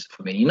as a ransom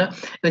for many. You know,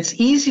 and it's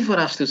easy for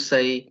us to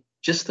say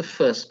just the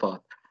first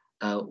part.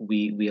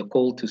 We are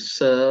called to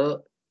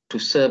serve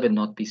and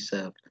not be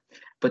served.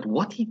 But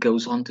what he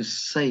goes on to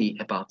say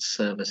about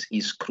service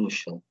is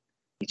crucial.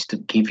 It's to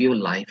give your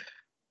life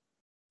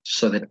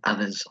so that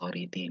others are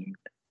redeemed.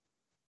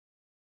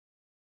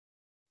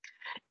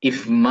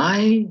 If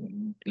my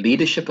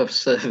leadership of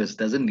service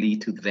doesn't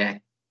lead to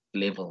that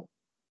level,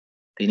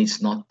 then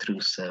it's not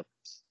true service.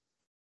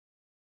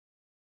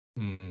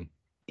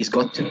 It's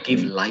got to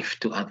give life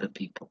to other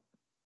people.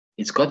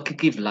 It's got to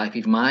give life.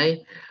 If my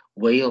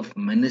way of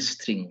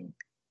ministering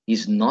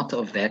is not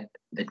of that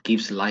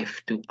gives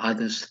life to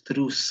others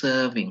through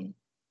serving,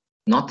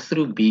 not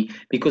through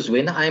because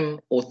when I'm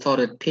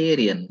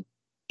authoritarian,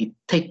 it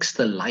takes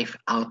the life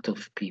out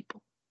of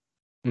people.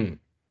 It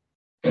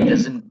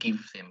doesn't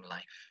give them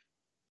life.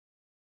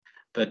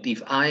 But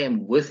if I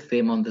am with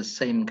them on the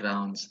same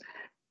grounds,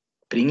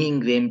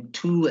 bringing them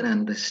to an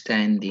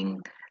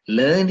understanding,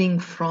 learning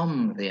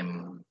from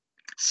them,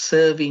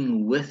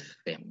 serving with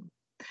them.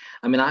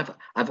 I mean,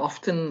 I've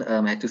often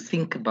had to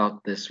think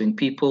about this when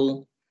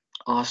people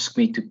ask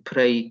me to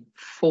pray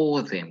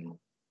for them.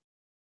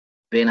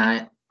 Then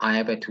I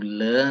have had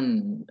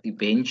to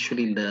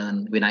eventually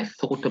learn, when I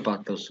thought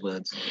about those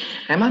words,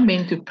 am I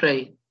meant to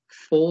pray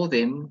for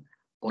them,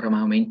 or am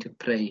I meant to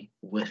pray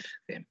with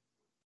them?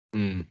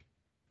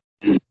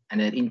 And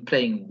that in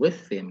praying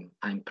with them,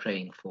 I'm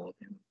praying for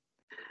them.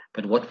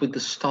 But what would the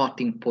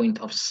starting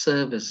point of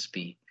service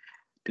be?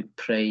 To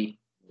pray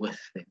with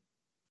them,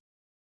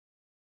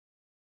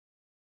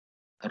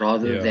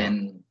 rather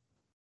than,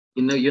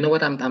 you know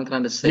what I'm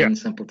trying to say in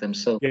simple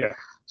terms.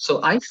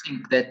 So I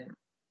think that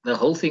the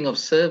whole thing of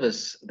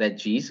service that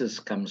Jesus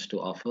comes to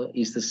offer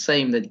is the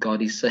same that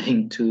God is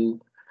saying to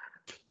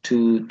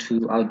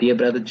our dear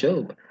brother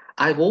Job.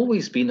 I've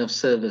always been of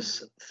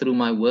service through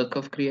my work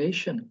of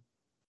creation,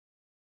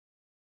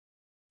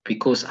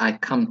 because I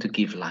come to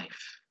give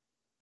life.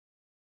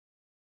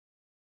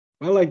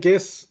 Well, I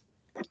guess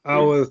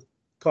our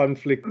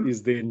conflict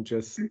is then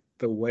just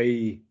the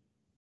way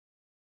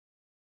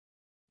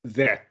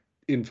that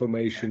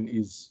information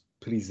is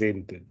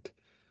presented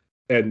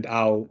and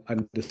our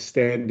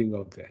understanding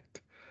of that.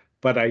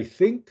 But I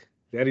think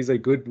that is a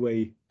good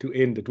way to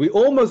end it. We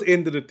almost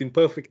ended it in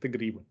perfect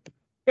agreement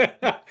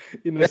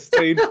in a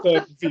strange turn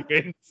of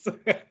events.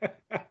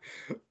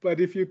 But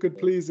if you could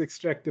please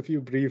extract a few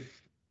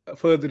brief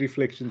further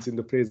reflections in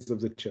the presence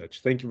of the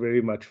church. Thank you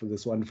very much for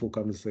this wonderful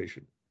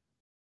conversation.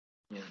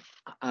 Yeah,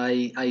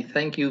 I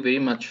thank you very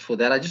much for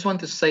that. I just want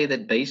to say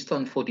that based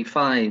on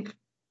 45,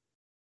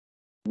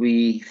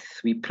 we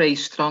pray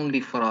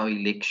strongly for our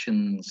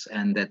elections,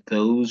 and that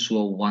those who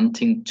are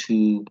wanting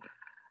to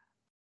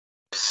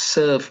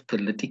serve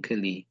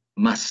politically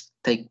must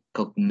take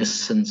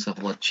cognizance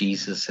of what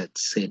Jesus had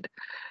said,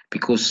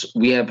 because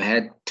we have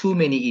had too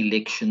many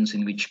elections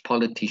in which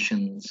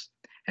politicians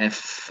have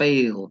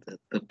failed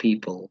the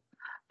people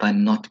by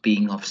not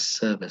being of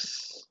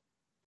service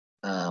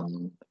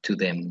to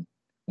them.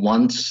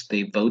 Once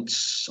their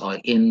votes are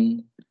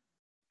in,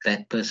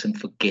 that person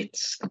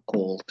forgets the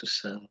call to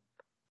serve.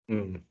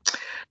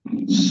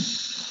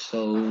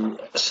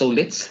 So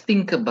let's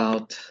think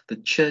about the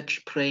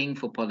church praying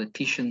for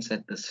politicians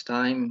at this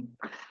time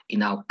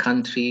in our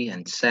country.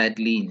 And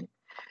sadly,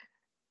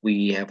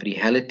 we have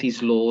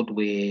realities, Lord,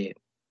 where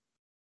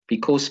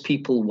because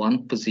people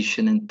want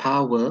position and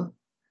power,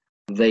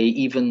 they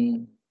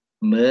even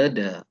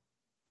murder,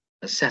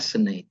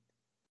 assassinate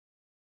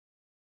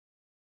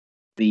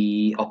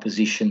the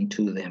opposition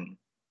to them.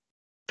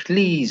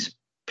 Please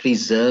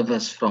preserve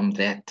us from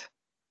that,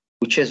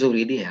 which has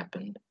already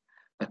happened.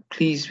 But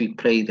please, we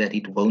pray that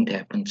it won't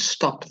happen.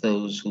 Stop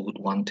those who would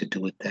want to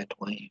do it that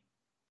way.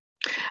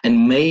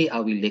 And may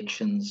our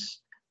elections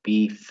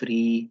be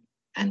free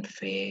and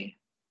fair.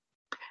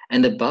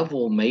 And above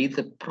all, may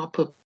the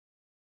proper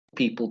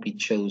people be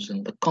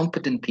chosen, the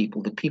competent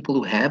people, the people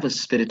who have a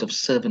spirit of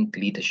servant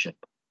leadership,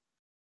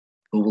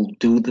 who will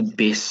do the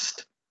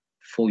best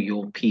for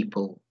your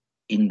people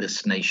in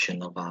this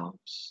nation of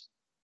ours.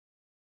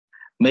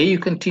 May you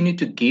continue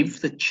to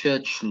give the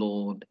church,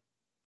 Lord,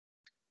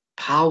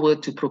 power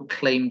to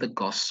proclaim the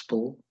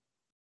gospel.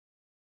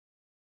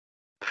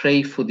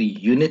 Pray for the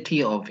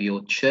unity of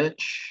your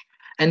church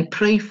and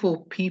pray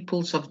for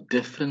peoples of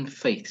different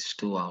faiths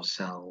to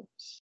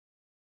ourselves.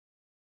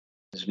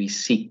 As we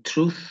seek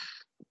truth,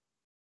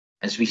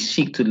 as we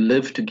seek to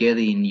live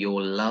together in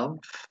your love,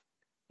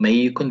 may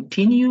you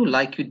continue,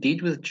 like you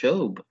did with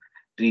Job,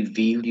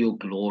 reveal your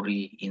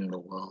glory in the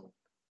world.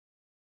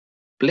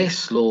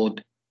 Bless,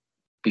 Lord,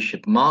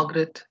 Bishop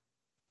Margaret,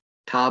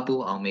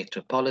 Tabu, our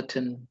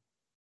Metropolitan,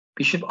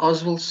 Bishop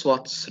Oswald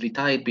Swartz,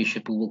 retired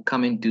bishop, who will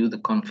come and do the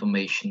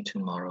confirmation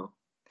tomorrow.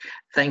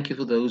 Thank you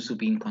for those who've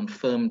been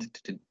confirmed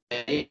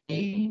today,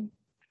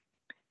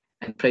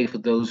 and pray for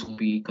those who will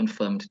be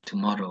confirmed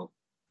tomorrow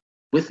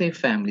with their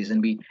families.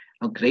 And we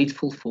are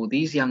grateful for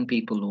these young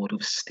people, Lord,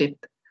 who've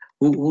stepped,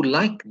 who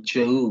like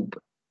Job,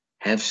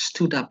 have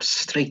stood up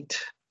straight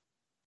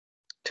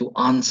to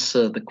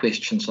answer the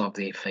questions of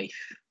their faith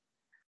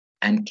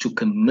and to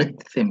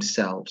commit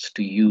themselves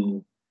to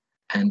you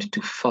and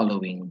to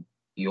following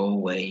your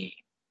way.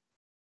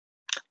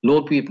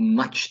 Lord, we have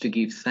much to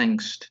give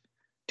thanks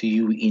to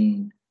you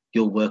in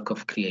your work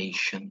of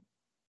creation.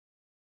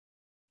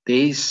 There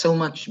is so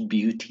much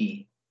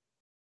beauty.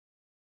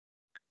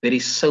 There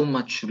is so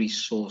much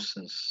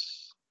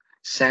resources.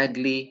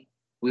 Sadly,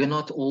 we are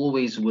not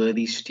always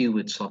worthy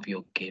stewards of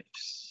your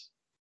gifts.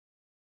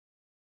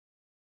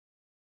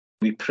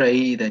 We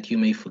pray that you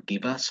may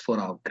forgive us for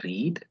our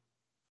greed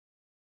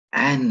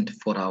and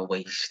for our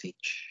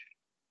wastage.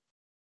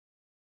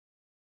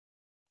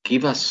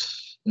 Give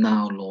us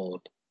now,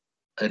 Lord,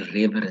 a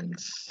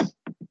reverence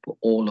for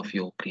all of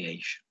your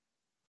creation.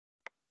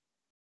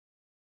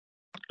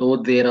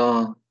 Lord, there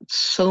are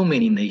so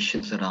many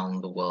nations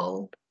around the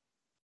world.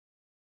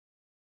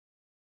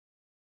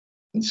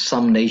 In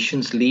some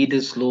nations,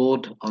 leaders,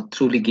 Lord, are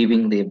truly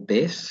giving their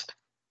best.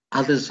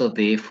 Others are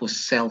there for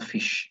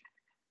selfish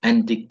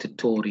and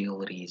dictatorial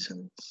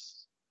reasons.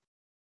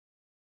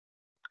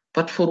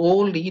 But for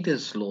all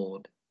leaders,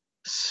 Lord,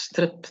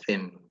 strip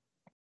them,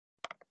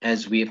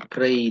 as we have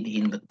prayed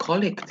in the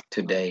collect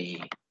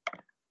today,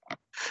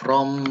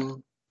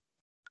 from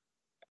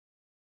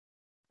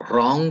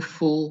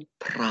wrongful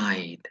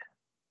pride,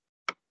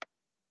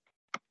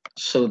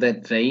 so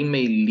that they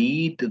may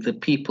lead the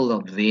people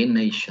of their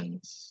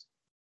nations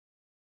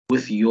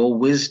with your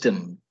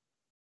wisdom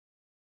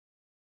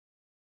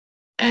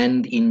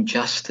and in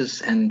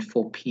justice and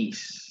for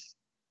peace,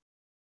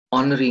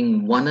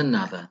 honoring one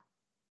another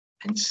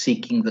and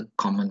seeking the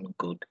common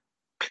good.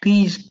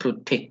 Please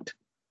protect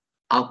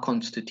our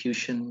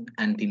constitution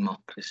and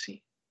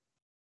democracy.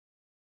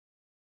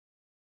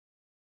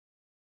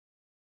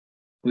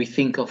 We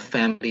think of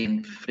family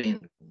and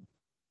friends,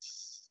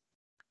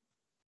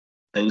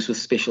 those with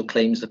special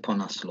claims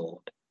upon us,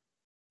 Lord.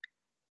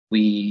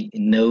 We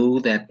know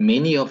that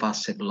many of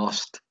us have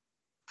lost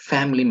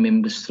family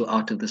members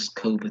throughout of this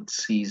COVID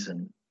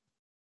season.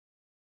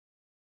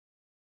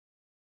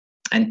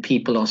 And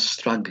people are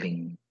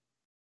struggling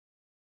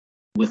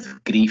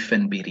with grief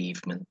and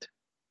bereavement.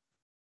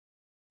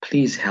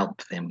 Please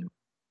help them.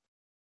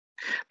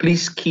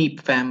 Please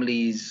keep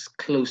families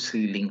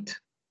closely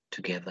linked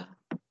together.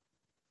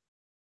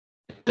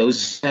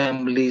 Those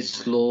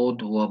families, Lord,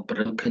 who are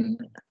broken,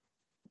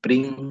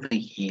 bring the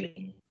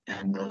healing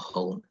and the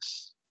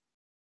wholeness.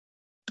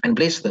 And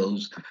bless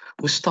those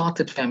who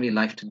started family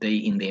life today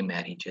in their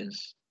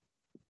marriages.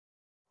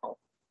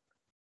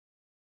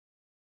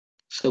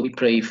 So we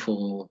pray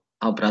for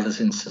our brothers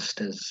and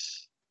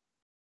sisters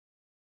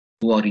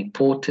who are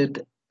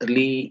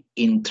reportedly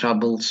in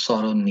trouble,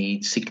 sorrow,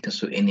 need,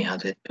 sickness, or any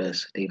other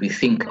adversity. We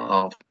think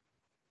of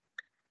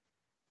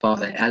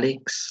Father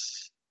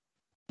Alex,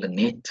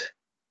 Lynette,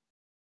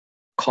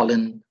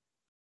 Colin,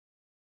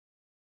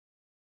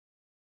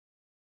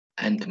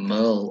 and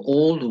Merle,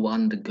 all who are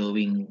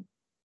undergoing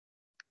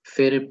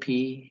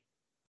therapy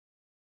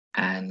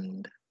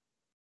and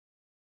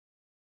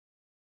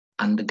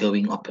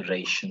undergoing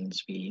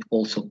operations. We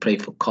also pray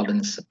for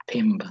Colin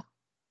September.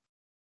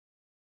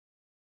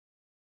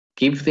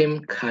 Give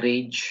them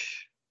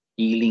courage,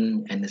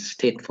 healing, and a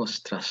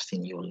steadfast trust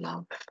in your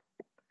love.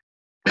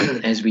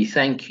 As we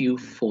thank you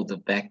for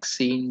the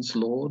vaccines,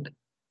 Lord,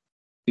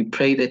 we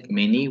pray that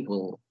many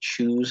will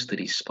choose the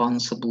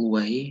responsible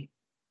way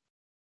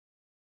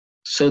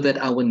so that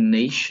our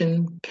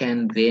nation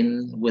can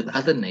then, with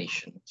other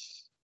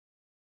nations,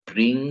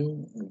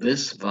 bring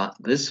this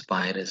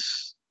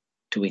virus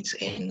to its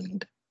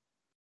end,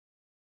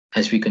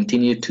 as we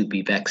continue to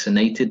be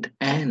vaccinated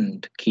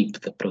and keep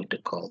the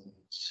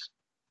protocols.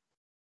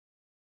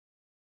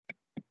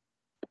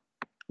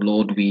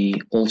 Lord, we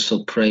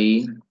also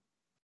pray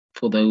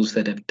for those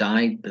that have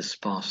died this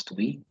past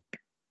week.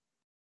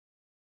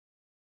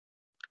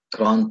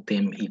 Grant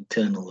them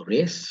eternal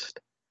rest,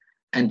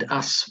 and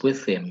us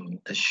with them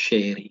a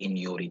share in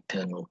your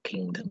eternal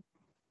kingdom.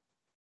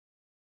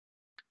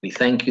 We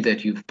thank you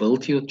that you've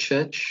built your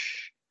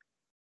church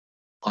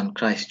on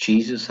Christ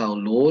Jesus our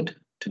Lord,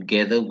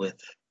 together with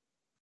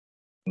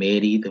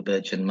Mary, the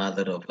Virgin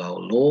Mother of our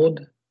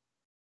Lord,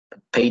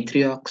 the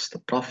patriarchs, the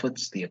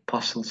prophets, the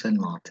apostles, and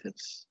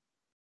martyrs.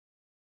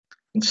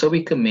 And so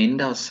we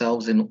commend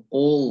ourselves in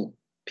all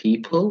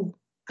people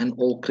and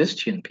all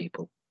Christian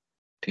people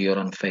to your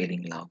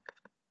unfailing love.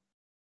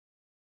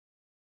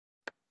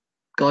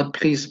 God,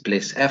 please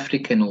bless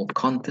Africa and all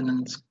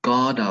continents.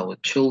 Guard our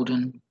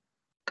children,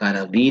 guide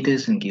our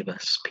leaders, and give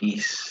us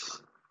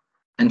peace.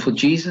 And for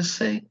Jesus'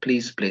 sake,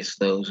 please bless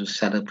those who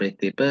celebrate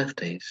their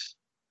birthdays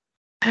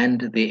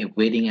and their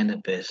wedding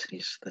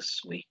anniversaries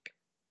this week.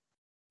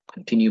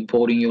 Continue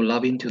pouring your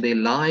love into their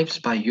lives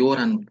by your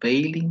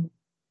availing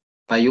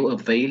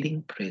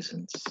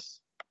presence.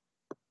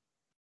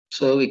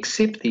 So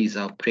accept these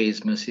our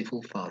prayers,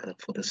 merciful Father,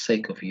 for the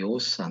sake of your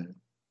Son,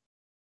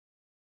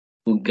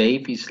 who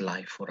gave his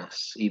life for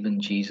us,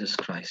 even Jesus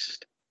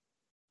Christ,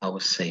 our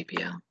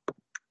Savior.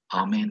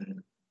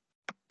 Amen.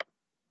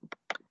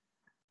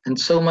 And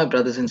so, my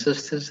brothers and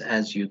sisters,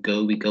 as you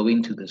go, we go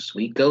into this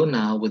week. Go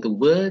now with the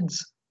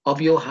words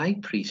of your high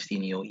priest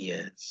in your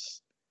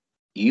ears.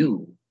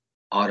 You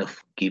are a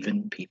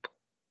forgiven people.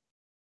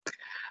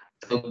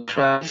 Though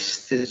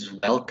Christ has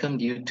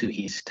welcomed you to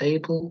his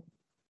table,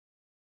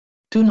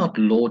 do not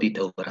lord it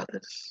over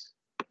others.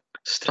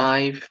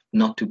 Strive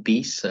not to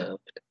be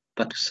served,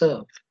 but to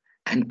serve,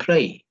 and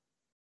pray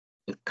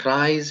with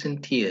cries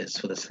and tears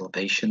for the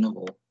salvation of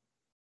all.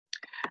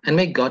 And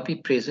may God be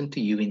present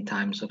to you in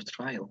times of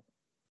trial.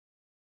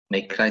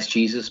 May Christ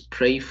Jesus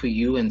pray for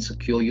you and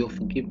secure your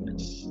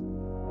forgiveness.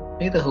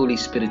 May the Holy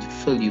Spirit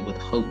fill you with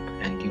hope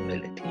and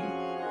humility.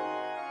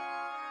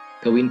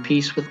 Go in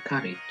peace with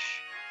courage,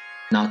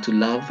 now to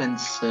love and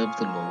serve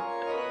the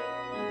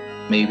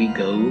Lord. May we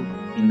go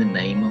in the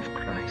name of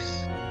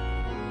Christ.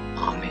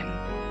 Amen.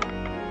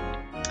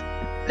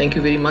 Thank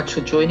you very much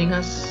for joining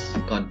us.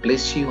 God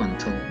bless you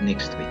until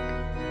next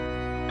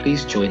week.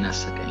 Please join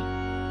us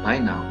again. Bye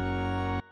now.